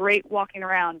feel great walking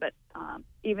around. But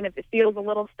even if it feels a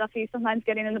little stuffy sometimes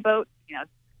getting in the boat,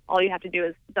 all you have to do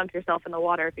is dunk yourself in the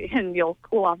water and you'll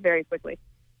cool off very quickly if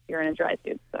you're in a dry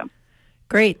suit. So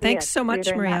great. Thanks so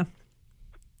much, Maria.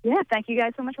 Yeah, thank you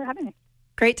guys so much for having me.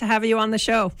 Great to have you on the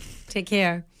show. Take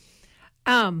care.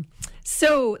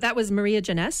 So that was Maria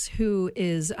Janess, who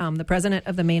is the president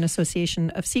of the Maine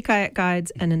Association of Sea Kayak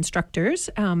Guides and Instructors.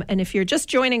 And if you're just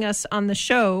joining us on the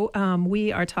show,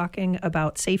 we are talking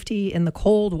about safety in the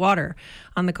cold water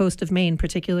on the coast of Maine,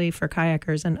 particularly for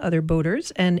kayakers and other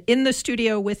boaters. And in the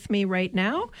studio with me right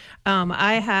now,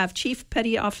 I have Chief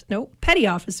Petty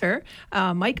Officer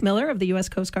Mike Miller of the U.S.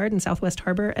 Coast Guard in Southwest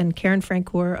Harbor, and Karen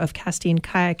Francoeur of Castine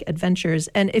Kayak Adventures.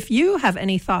 And if you have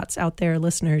any thoughts out there,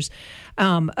 listeners,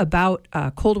 about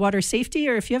cold water safety,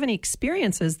 or if you have any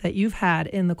experiences that you've had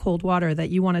in the cold water that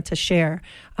you wanted to share,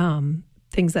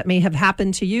 things that may have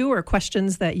happened to you or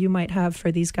questions that you might have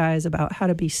for these guys about how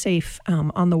to be safe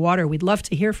on the water, we'd love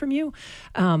to hear from you.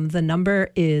 The number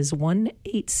is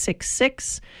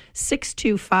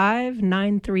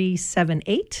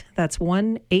 1-866-625-9378. That's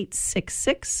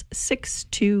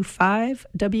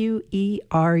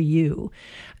 1-866-625-WERU.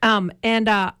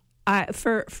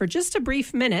 For just a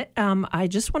brief minute, I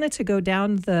just wanted to go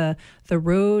down the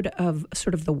road of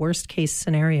sort of the worst case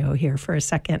scenario here for a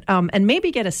second, and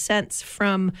maybe get a sense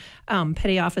from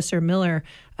Petty Officer Miller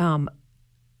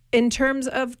in terms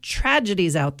of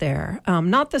tragedies out there.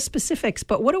 Not the specifics,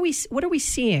 but what are we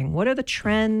seeing? What are the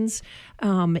trends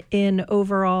in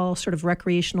overall sort of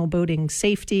recreational boating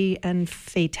safety and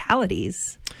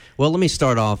fatalities? Well, let me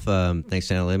start off.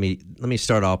 Thanks, Anna. Let me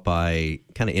start off by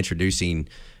kind of introducing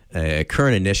a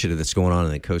current initiative that's going on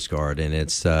in the Coast Guard, and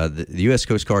it's the U.S.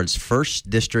 Coast Guard's first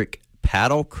district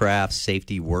paddlecraft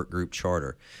safety work group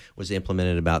charter was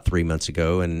implemented about 3 months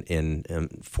ago, and I'm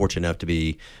fortunate enough to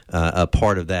be a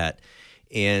part of that.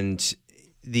 And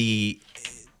they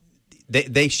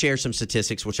share some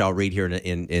statistics, which I'll read here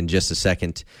in just a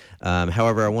second.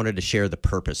 However, I wanted to share the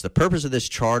purpose. The purpose of this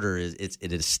charter is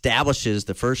it establishes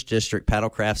the first district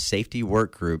paddlecraft safety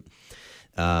work group.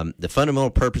 The fundamental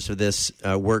purpose of this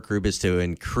work group is to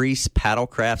increase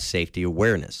paddlecraft safety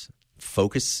awareness,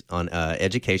 focus on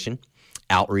education,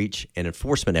 outreach, and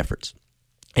enforcement efforts.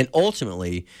 And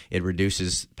ultimately, it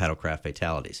reduces paddlecraft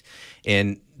fatalities.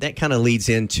 And that kind of leads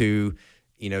into,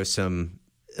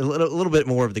 a little bit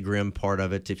more of the grim part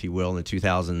of it, if you will, in the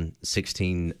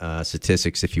 2016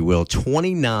 statistics, if you will.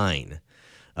 29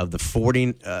 of the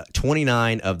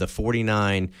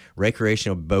 49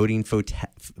 recreational boating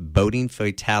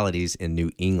fatalities in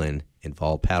New England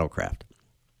involve paddlecraft.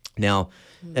 Now,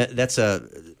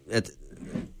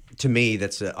 to me,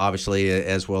 that's obviously,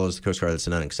 as well as the Coast Guard, that's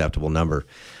an unacceptable number.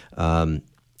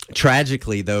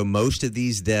 Tragically, though, most of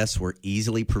these deaths were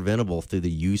easily preventable through the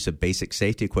use of basic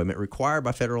safety equipment required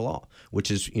by federal law,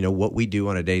 which is what we do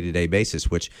on a day-to-day basis,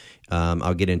 which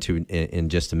I'll get into in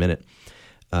just a minute.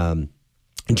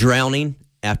 Drowning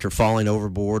after falling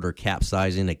overboard or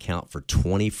capsizing account for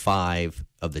 25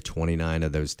 of the 29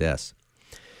 of those deaths.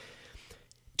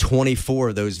 24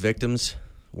 of those victims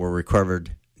were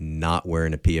recovered not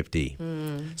wearing a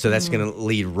PFD. So that's going to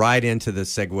lead right into the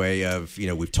segue of,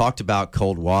 we've talked about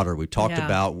cold water. We've talked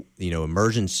about,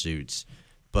 immersion suits.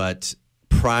 But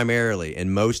primarily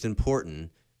and most important,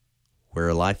 wear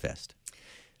a life vest.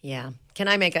 Yeah. Can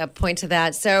I make a point to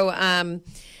that? So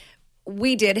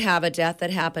we did have a death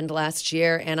that happened last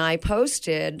year, and I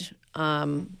posted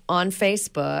on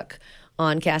Facebook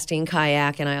on Casting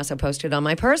Kayak, and I also posted on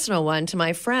my personal one to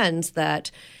my friends that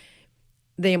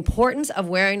the importance of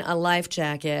wearing a life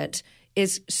jacket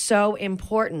is so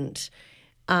important.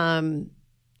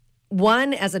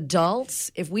 One, as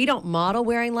adults, if we don't model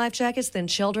wearing life jackets, then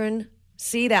children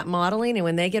see that modeling, and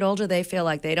when they get older, they feel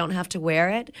like they don't have to wear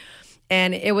it.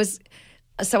 And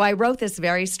so I wrote this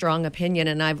very strong opinion,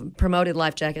 and I've promoted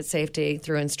life jacket safety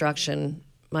through instruction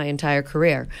my entire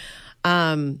career.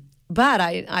 But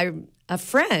a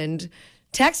friend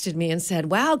texted me and said,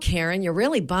 "Wow, Karen, you're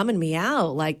really bumming me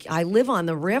out. Like, I live on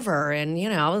the river, and,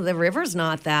 the river's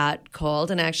not that cold."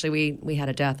 And actually, we had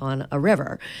a death on a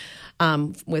river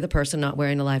with a person not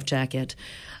wearing a life jacket.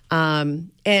 And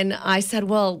I said,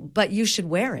 "Well, but you should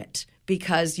wear it,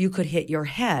 because you could hit your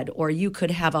head, or you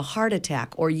could have a heart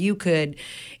attack, or you could..."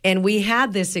 And we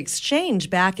had this exchange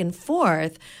back and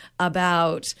forth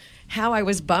about how I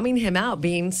was bumming him out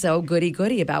being so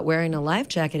goody-goody about wearing a life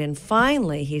jacket. And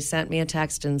finally, he sent me a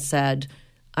text and said,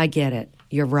 "I get it.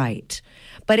 You're right."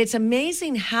 But it's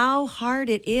amazing how hard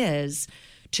it is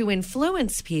to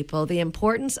influence people the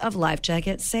importance of life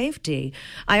jacket safety.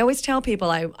 I always tell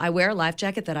people I wear a life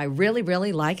jacket that I really,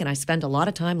 really like, and I spend a lot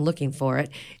of time looking for it,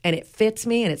 and it fits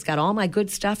me, and it's got all my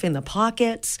good stuff in the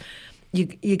pockets.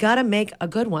 You got to make a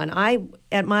good one.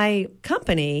 At my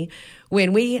company,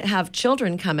 when we have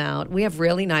children come out, we have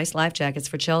really nice life jackets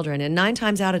for children, and 9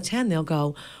 times out of 10, they'll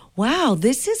go, "Wow,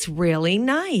 this is really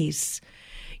nice."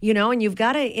 And you've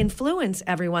got to influence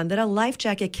everyone that a life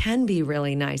jacket can be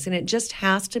really nice, and it just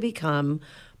has to become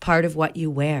part of what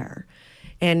you wear.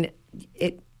 And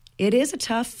it is a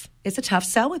tough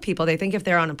sell with people. They think if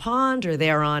they're on a pond, or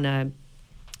they're on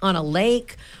a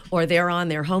lake, or they're on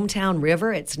their hometown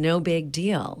river, it's no big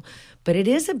deal. But it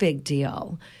is a big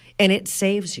deal, and it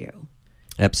saves you.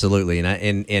 Absolutely,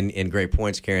 and great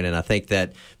points, Karen. And I think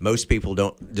that most people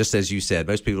don't, just as you said,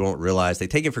 most people don't realize, they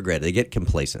take it for granted. They get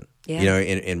complacent,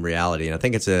 in reality. And I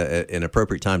think it's an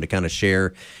appropriate time to kind of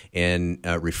share and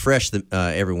refresh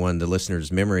everyone, the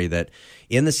listeners' memory, that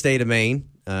in the state of Maine,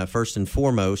 first and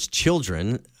foremost,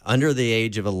 children under the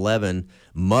age of 11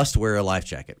 must wear a life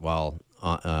jacket while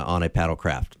on a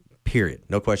paddlecraft, period.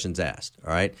 No questions asked,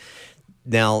 all right?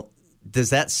 Now, does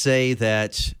that say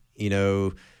that,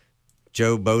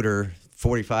 Joe Boater,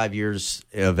 45 years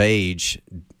of age,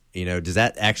 does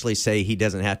that actually say he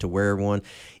doesn't have to wear one?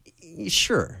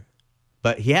 Sure,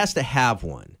 but he has to have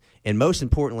one. And most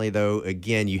importantly, though,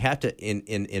 again, you have to,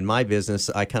 in my business,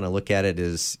 I kind of look at it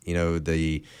as,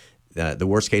 the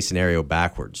worst case scenario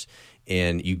backwards.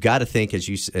 And you got to think, as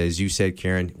you said,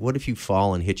 Karen, what if you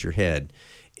fall and hit your head?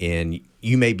 And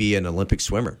you may be an Olympic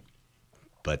swimmer,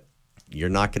 but you're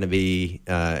not going to be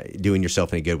doing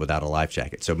yourself any good without a life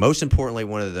jacket. So most importantly,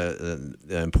 one of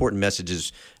the important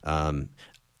messages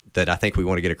that I think we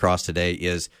want to get across today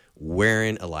is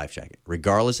wearing a life jacket.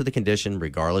 Regardless of the condition,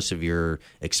 regardless of your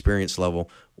experience level,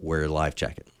 wear a life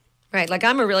jacket. Right. Like,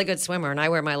 I'm a really good swimmer, and I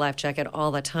wear my life jacket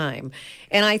all the time.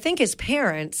 And I think as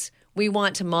parents, we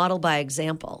want to model by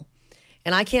example.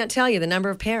 And I can't tell you the number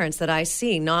of parents that I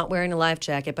see not wearing a life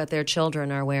jacket, but their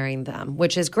children are wearing them,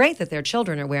 which is great that their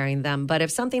children are wearing them. But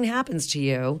if something happens to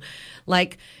you,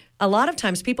 like a lot of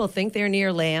times people think they're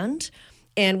near land,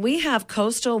 and we have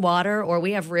coastal water or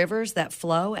we have rivers that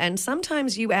flow, and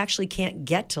sometimes you actually can't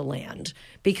get to land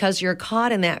because you're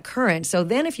caught in that current. So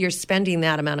then if you're spending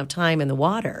that amount of time in the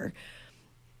water,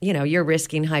 you're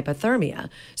risking hypothermia.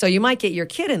 So you might get your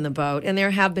kid in the boat, and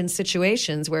there have been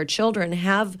situations where children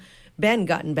have been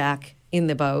gotten back in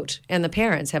the boat and the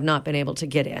parents have not been able to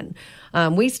get in.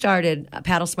 We started a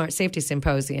Paddle Smart Safety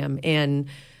Symposium in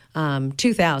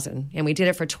 2000, and we did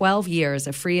it for 12 years,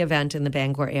 a free event in the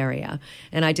Bangor area.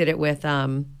 And I did it with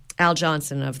Al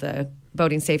Johnson, of the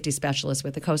boating safety specialist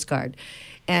with the Coast Guard.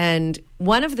 And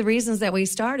one of the reasons that we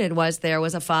started was there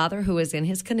was a father who was in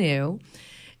his canoe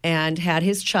and had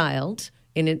his child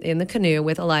in the canoe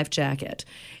with a life jacket.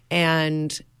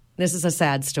 And this is a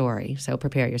sad story, so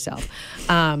prepare yourself.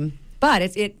 But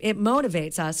it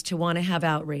motivates us to want to have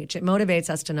outreach. It motivates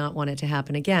us to not want it to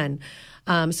happen again.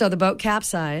 So the boat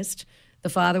capsized. The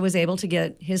father was able to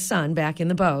get his son back in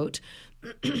the boat.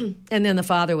 And then the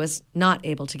father was not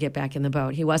able to get back in the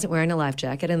boat. He wasn't wearing a life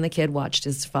jacket, and the kid watched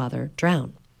his father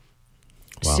drown.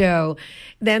 Wow. So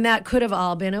then that could have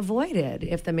all been avoided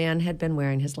if the man had been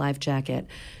wearing his life jacket.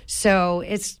 So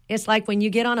it's like when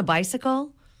you get on a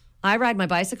bicycle. I ride my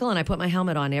bicycle and I put my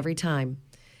helmet on every time.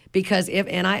 Because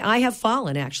I have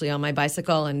fallen actually on my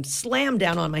bicycle and slammed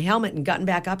down on my helmet and gotten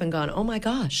back up and gone, oh my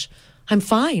gosh, I'm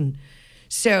fine.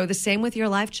 So the same with your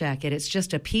life jacket. It's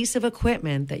just a piece of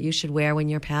equipment that you should wear when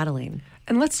you're paddling.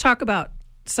 And let's talk about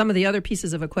some of the other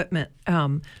pieces of equipment.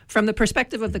 From the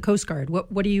perspective of the Coast Guard,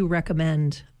 what do you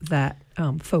recommend that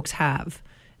folks have?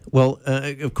 Well,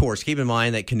 of course, keep in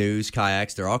mind that canoes,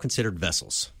 kayaks, they're all considered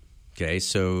vessels. Okay,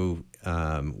 so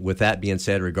with that being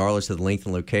said, regardless of the length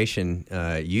and location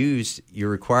used, you're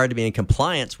required to be in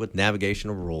compliance with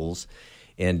navigational rules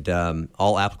and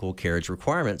all applicable carriage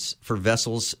requirements for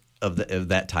vessels of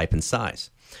that type and size.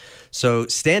 So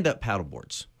stand-up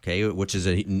paddleboards, okay, which is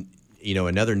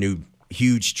another new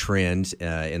huge trend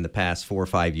in the past 4 or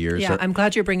 5 years. Yeah, I'm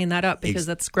glad you're bringing that up because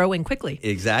that's growing quickly.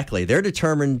 Exactly. They're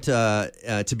determined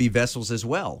to be vessels as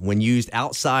well. When used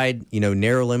outside,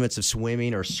 narrow limits of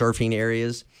swimming or surfing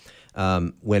areas,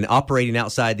 when operating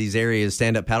outside these areas,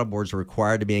 stand-up paddleboards are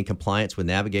required to be in compliance with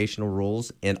navigational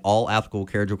rules and all applicable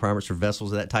carriage requirements for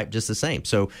vessels of that type just the same.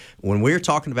 So when we're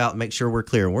talking about, make sure we're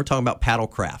clear, when we're talking about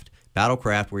paddlecraft,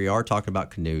 we are talking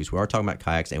about canoes, we are talking about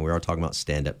kayaks, and we are talking about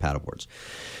stand-up paddleboards.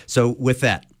 So with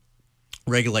that,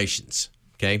 regulations,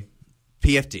 okay,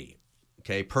 PFD,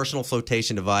 okay, personal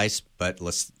flotation device, but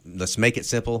let's make it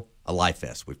simple, a life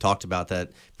vest. We've talked about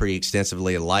that pretty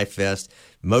extensively, a life vest.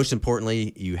 Most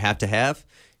importantly, you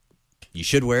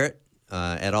should wear it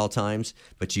at all times,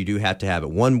 but you do have to have it.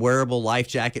 One wearable life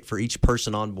jacket for each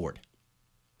person on board,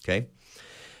 okay?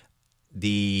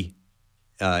 The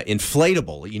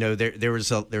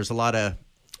inflatable, there's a lot of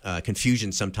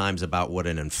confusion sometimes about what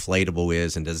an inflatable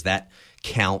is, and does that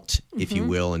count, if you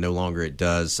will, and no longer it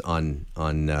does on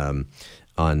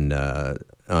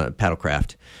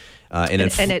paddlecraft. And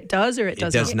it does, or it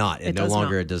does not? It does not. It no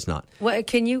longer it does not. What,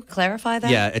 can you clarify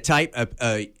that? Yeah,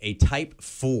 a type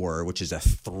 4, which is a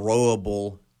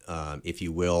throwable, if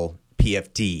you will,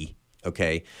 PFD.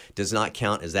 Okay, does not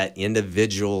count as that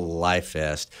individual life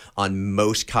vest on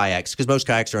most kayaks, because most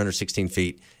kayaks are under 16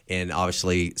 feet, and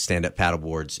obviously stand-up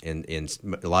paddleboards and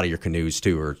a lot of your canoes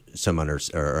too are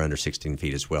under 16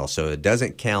 feet as well. So it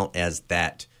doesn't count as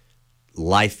that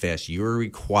life vest you're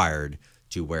required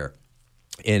to wear.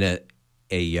 And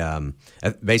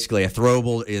basically a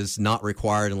throwable is not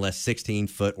required unless 16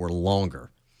 foot or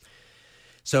longer.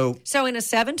 So in a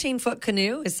 17-foot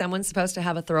canoe, is someone supposed to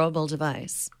have a throwable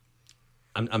device?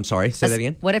 I'm sorry, say that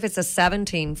again? What if it's a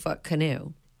 17-foot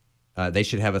canoe? They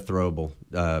should have a throwable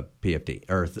PFD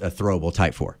or a throwable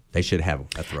Type 4. They should have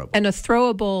a throwable. And a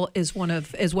throwable is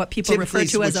what people refer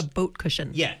to as a boat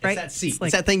cushion. Yeah, right? It's that seat.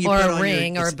 It's that thing you or put a on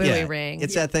ring your, or a buoy ring.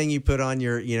 It's that thing you put on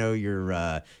your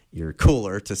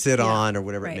cooler to sit on or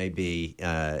whatever it may be.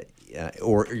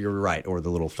 Or you're right, or the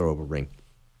little throwable ring.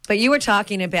 But you were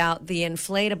talking about the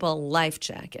inflatable life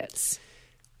jackets.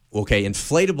 Okay,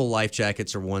 inflatable life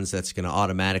jackets are ones that's going to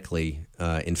automatically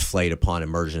inflate upon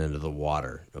immersion into the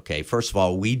water. Okay, first of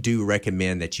all, we do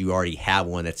recommend that you already have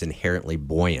one that's inherently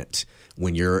buoyant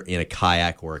when you're in a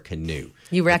kayak or a canoe.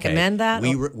 You recommend that?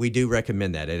 We do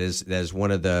recommend that. That is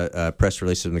one of the press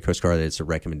releases from the Coast Guard that it's a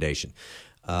recommendation.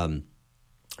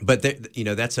 But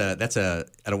that's a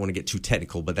I don't want to get too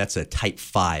technical, but that's a Type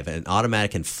 5, an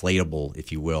automatic inflatable,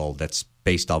 if you will, that's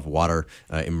based off water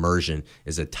immersion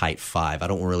is a Type 5. I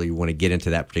don't really want to get into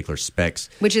that particular specs,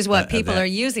 which is what people are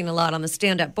using a lot on the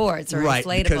stand-up boards, or right,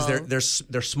 inflatable. because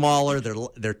they're smaller,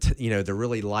 they're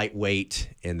really lightweight,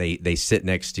 and they sit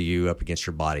next to you up against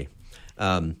your body.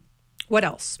 What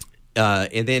else?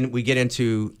 And then we get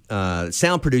into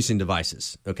sound producing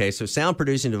devices. Okay, so sound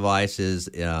producing devices.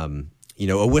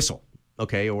 A whistle,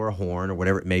 okay, or a horn or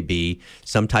whatever it may be,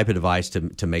 some type of device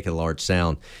to make a large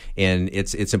sound. And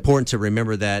it's important to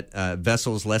remember that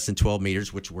vessels less than 12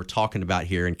 meters, which we're talking about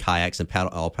here in kayaks and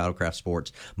all paddlecraft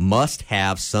sports, must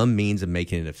have some means of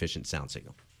making an efficient sound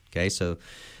signal. Okay, so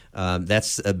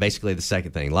that's basically the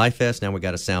second thing. Life vest, now we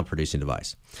got a sound producing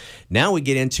device. Now we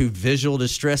get into visual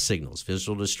distress signals.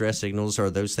 Visual distress signals are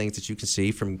those things that you can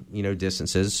see from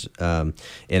distances. And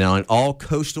on all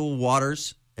coastal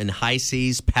waters and high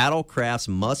seas, paddle crafts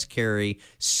must carry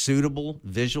suitable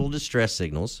visual distress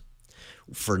signals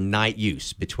for night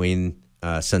use between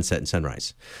sunset and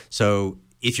sunrise. So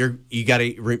if you got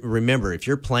to remember, if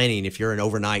you're planning, if you're an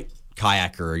overnight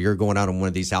kayaker or you're going out on one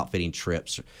of these outfitting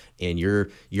trips and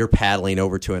you're paddling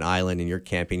over to an island and you're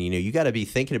camping, you got to be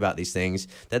thinking about these things.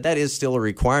 That is still a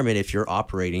requirement if you're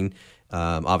operating,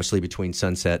 obviously between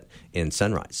sunset and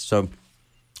sunrise. So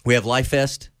we have life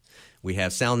vest. We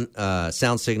have sound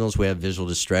signals. We have visual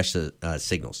distress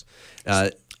signals.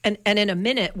 And in a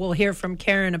minute, we'll hear from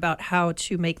Karen about how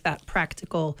to make that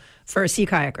practical for a sea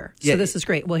kayaker. So this is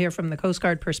great. We'll hear from the Coast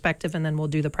Guard perspective, and then we'll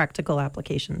do the practical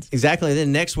applications. Exactly.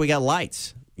 Then next, we got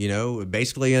lights.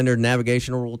 Basically under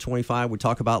Navigational Rule 25, we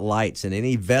talk about lights. And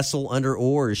any vessel under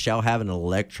oars shall have an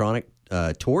electronic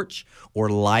torch or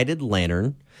lighted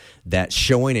lantern that's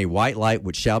showing a white light,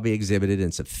 which shall be exhibited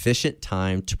in sufficient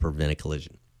time to prevent a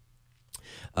collision.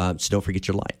 So don't forget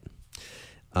your light.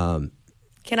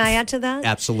 Can I add to that?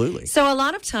 Absolutely. So a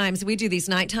lot of times we do these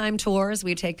nighttime tours.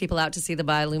 We take people out to see the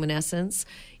bioluminescence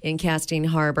in Casting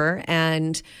Harbor.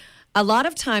 And a lot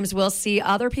of times we'll see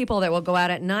other people that will go out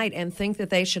at night and think that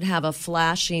they should have a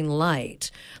flashing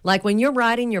light. Like when you're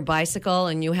riding your bicycle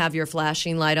and you have your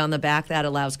flashing light on the back, that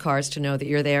allows cars to know that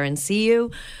you're there and see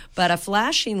you. But a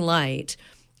flashing light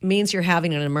means you're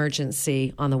having an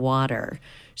emergency on the water.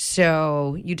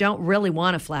 So you don't really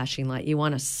want a flashing light. You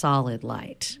want a solid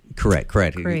light. Correct.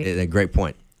 Great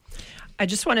point. I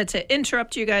just wanted to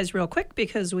interrupt you guys real quick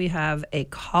because we have a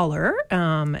caller,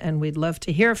 and we'd love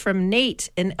to hear from Nate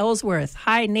in Ellsworth.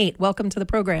 Hi, Nate. Welcome to the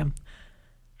program.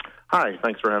 Hi.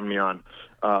 Thanks for having me on.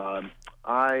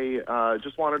 I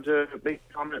just wanted to make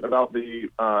a comment about the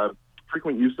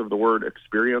frequent use of the word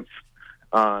experience,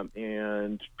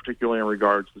 and particularly in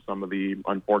regards to some of the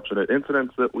unfortunate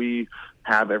incidents that we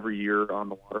have every year on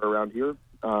the water around here.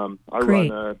 I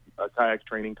run a kayak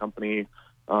training company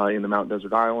in the Mount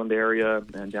Desert Island area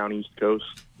and down East Coast.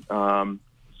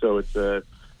 So it's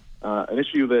an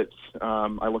issue that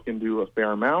I look into a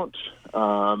fair amount.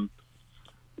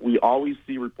 We always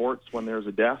see reports when there's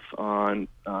a death in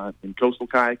coastal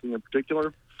kayaking in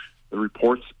particular. The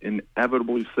reports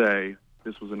inevitably say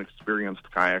this was an experienced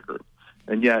kayaker.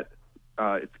 And yet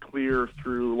it's clear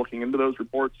through looking into those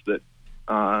reports that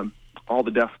all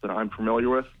the deaths that I'm familiar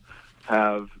with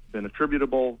have been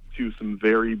attributable to some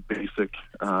very basic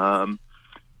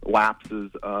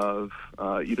lapses of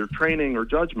either training or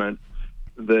judgment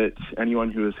that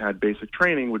anyone who has had basic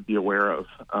training would be aware of.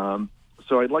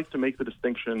 So I'd like to make the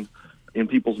distinction in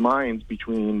people's minds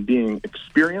between being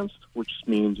experienced, which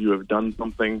means you have done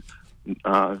something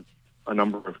a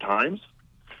number of times,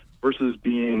 versus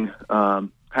being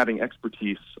having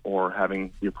expertise or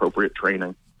having the appropriate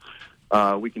training.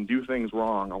 We can do things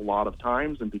wrong a lot of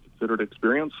times and be considered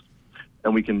experienced,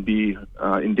 and we can be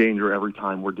in danger every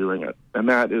time we're doing it. And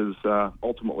that is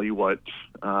ultimately what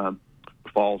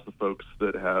befalls the folks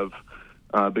that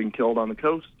have been killed on the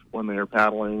coast when they are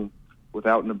paddling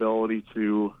without an ability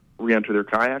to re-enter their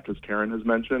kayak, as Karen has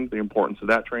mentioned, the importance of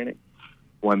that training,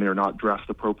 when they're not dressed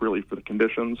appropriately for the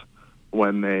conditions,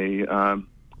 when they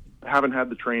haven't had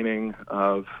the training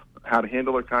of how to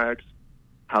handle their kayaks,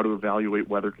 how to evaluate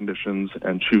weather conditions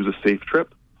and choose a safe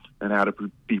trip, and how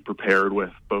to be prepared with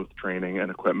both training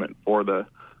and equipment for the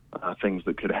things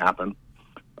that could happen.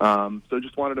 So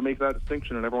just wanted to make that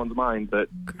distinction in everyone's mind that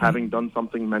having done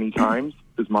something many times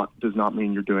does not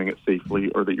mean you're doing it safely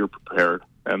or that you're prepared.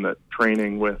 and that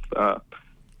training with a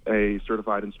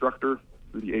certified instructor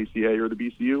through the ACA or the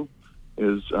BCU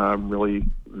is really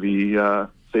the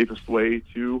safest way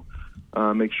to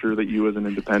make sure that you as an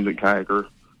independent kayaker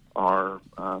are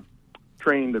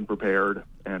trained and prepared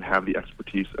and have the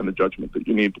expertise and the judgment that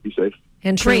you need to be safe.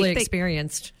 And truly Great.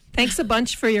 experienced. Thanks a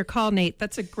bunch for your call, Nate.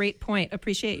 That's a great point.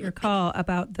 Appreciate your call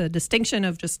about the distinction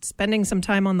of just spending some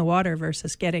time on the water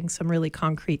versus getting some really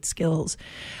concrete skills.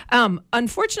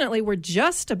 Unfortunately, we're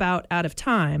just about out of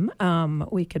time.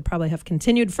 We could probably have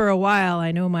continued for a while.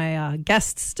 I know my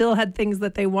guests still had things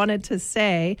that they wanted to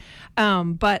say,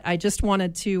 but I just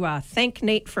wanted to thank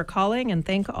Nate for calling and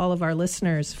thank all of our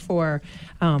listeners for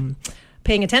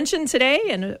paying attention today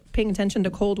and paying attention to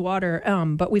cold water.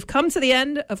 But we've come to the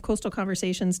end of Coastal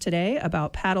Conversations today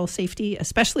about paddle safety,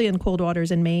 especially in cold waters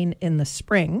in Maine in the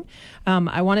spring.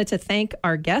 I wanted to thank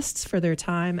our guests for their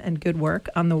time and good work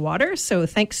on the water. So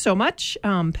thanks so much,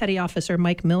 Petty Officer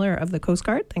Mike Miller of the Coast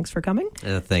Guard. Thanks for coming.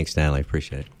 Thanks, Natalie.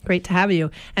 Appreciate it. Great to have you.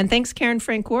 And thanks, Karen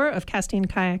Francoeur of Castine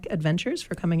Kayak Adventures,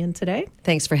 for coming in today.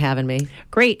 Thanks for having me.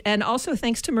 Great. And also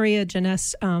thanks to Maria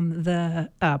Janess, the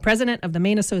president of the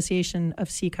Maine Association of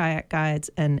Sea Kayak Guides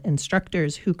and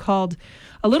Instructors, who called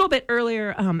a little bit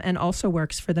earlier and also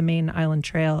works for the Maine Island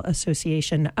Trail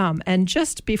Association. And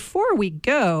just before we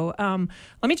go,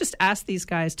 let me just ask these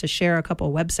guys to share a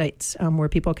couple websites where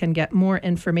people can get more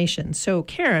information. So,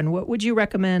 Karen, what would you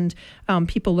recommend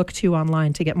people look to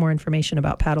online to get more information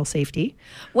about paddle safety?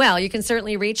 Well, you can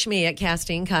certainly reach me at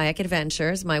Castine Kayak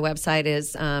Adventures. My website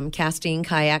is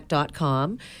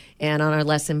castinekayak.com. And on our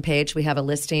lesson page, we have a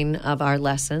listing of our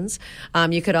lessons.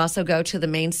 You could also go to the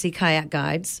Maine Sea Kayak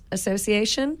Guides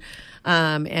Association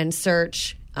and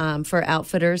search for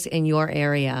outfitters in your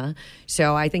area.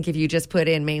 So I think if you just put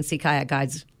in Maine Sea Kayak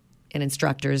Guides and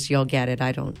Instructors, you'll get it.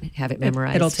 I don't have it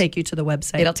memorized. It'll take you to the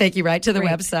website. It'll take you right to the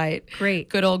Great. website. Great.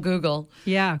 Good old Google.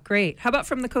 Yeah, great. How about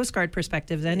from the Coast Guard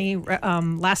perspective? Any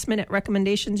last-minute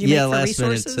recommendations you make for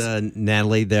resources? Last minute,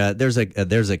 Natalie.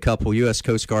 There's a couple. U.S.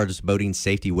 Coast Guard's boating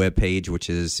safety webpage, which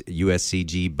is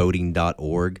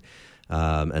uscgboating.org.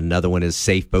 Another one is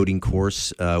Safe Boating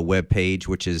Course webpage,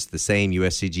 which is the same,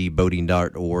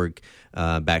 uscgboating.org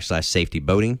 /safety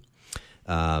boating.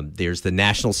 There's the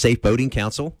National Safe Boating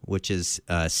Council, which is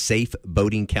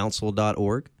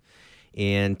safeboatingcouncil.org.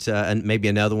 And maybe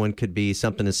another one could be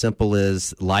something as simple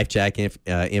as life jacket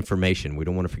information. We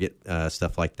don't want to forget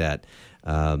stuff like that.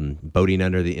 Boating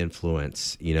under the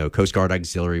influence, Coast Guard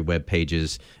auxiliary web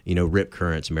pages, Rip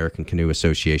Currents, American Canoe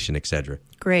Association, etc.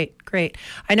 Great.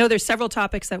 I know there's several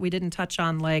topics that we didn't touch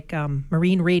on, like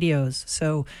marine radios.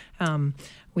 So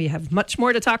we have much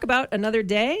more to talk about another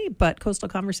day, but Coastal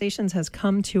Conversations has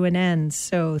come to an end.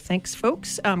 So thanks,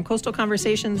 folks. Coastal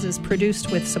Conversations is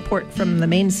produced with support from the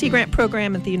Maine Sea Grant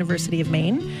Program at the University of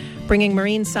Maine, bringing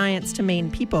marine science to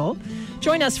Maine people.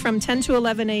 Join us from 10 to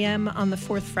 11 a.m. on the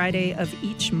fourth Friday of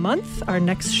each month. Our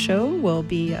next show will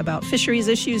be about fisheries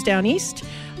issues down east.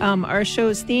 Our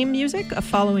show's theme music, A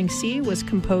Following Sea, was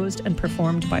composed and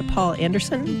performed by Paul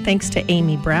Anderson. Thanks to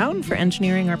Amy Brown for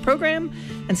engineering our program.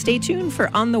 And stay tuned for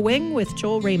On the Wing with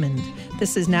Joel Raymond.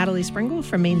 This is Natalie Springle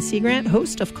from Maine Sea Grant,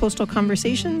 host of Coastal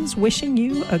Conversations, wishing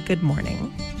you a good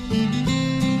morning.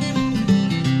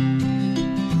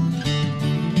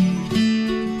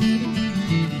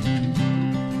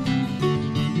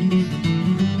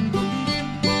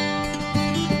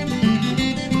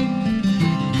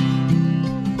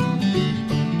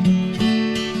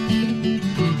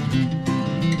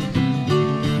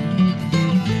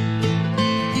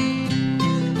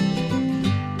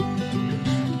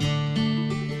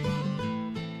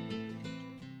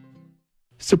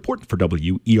 Support for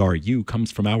WERU comes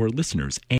from our listeners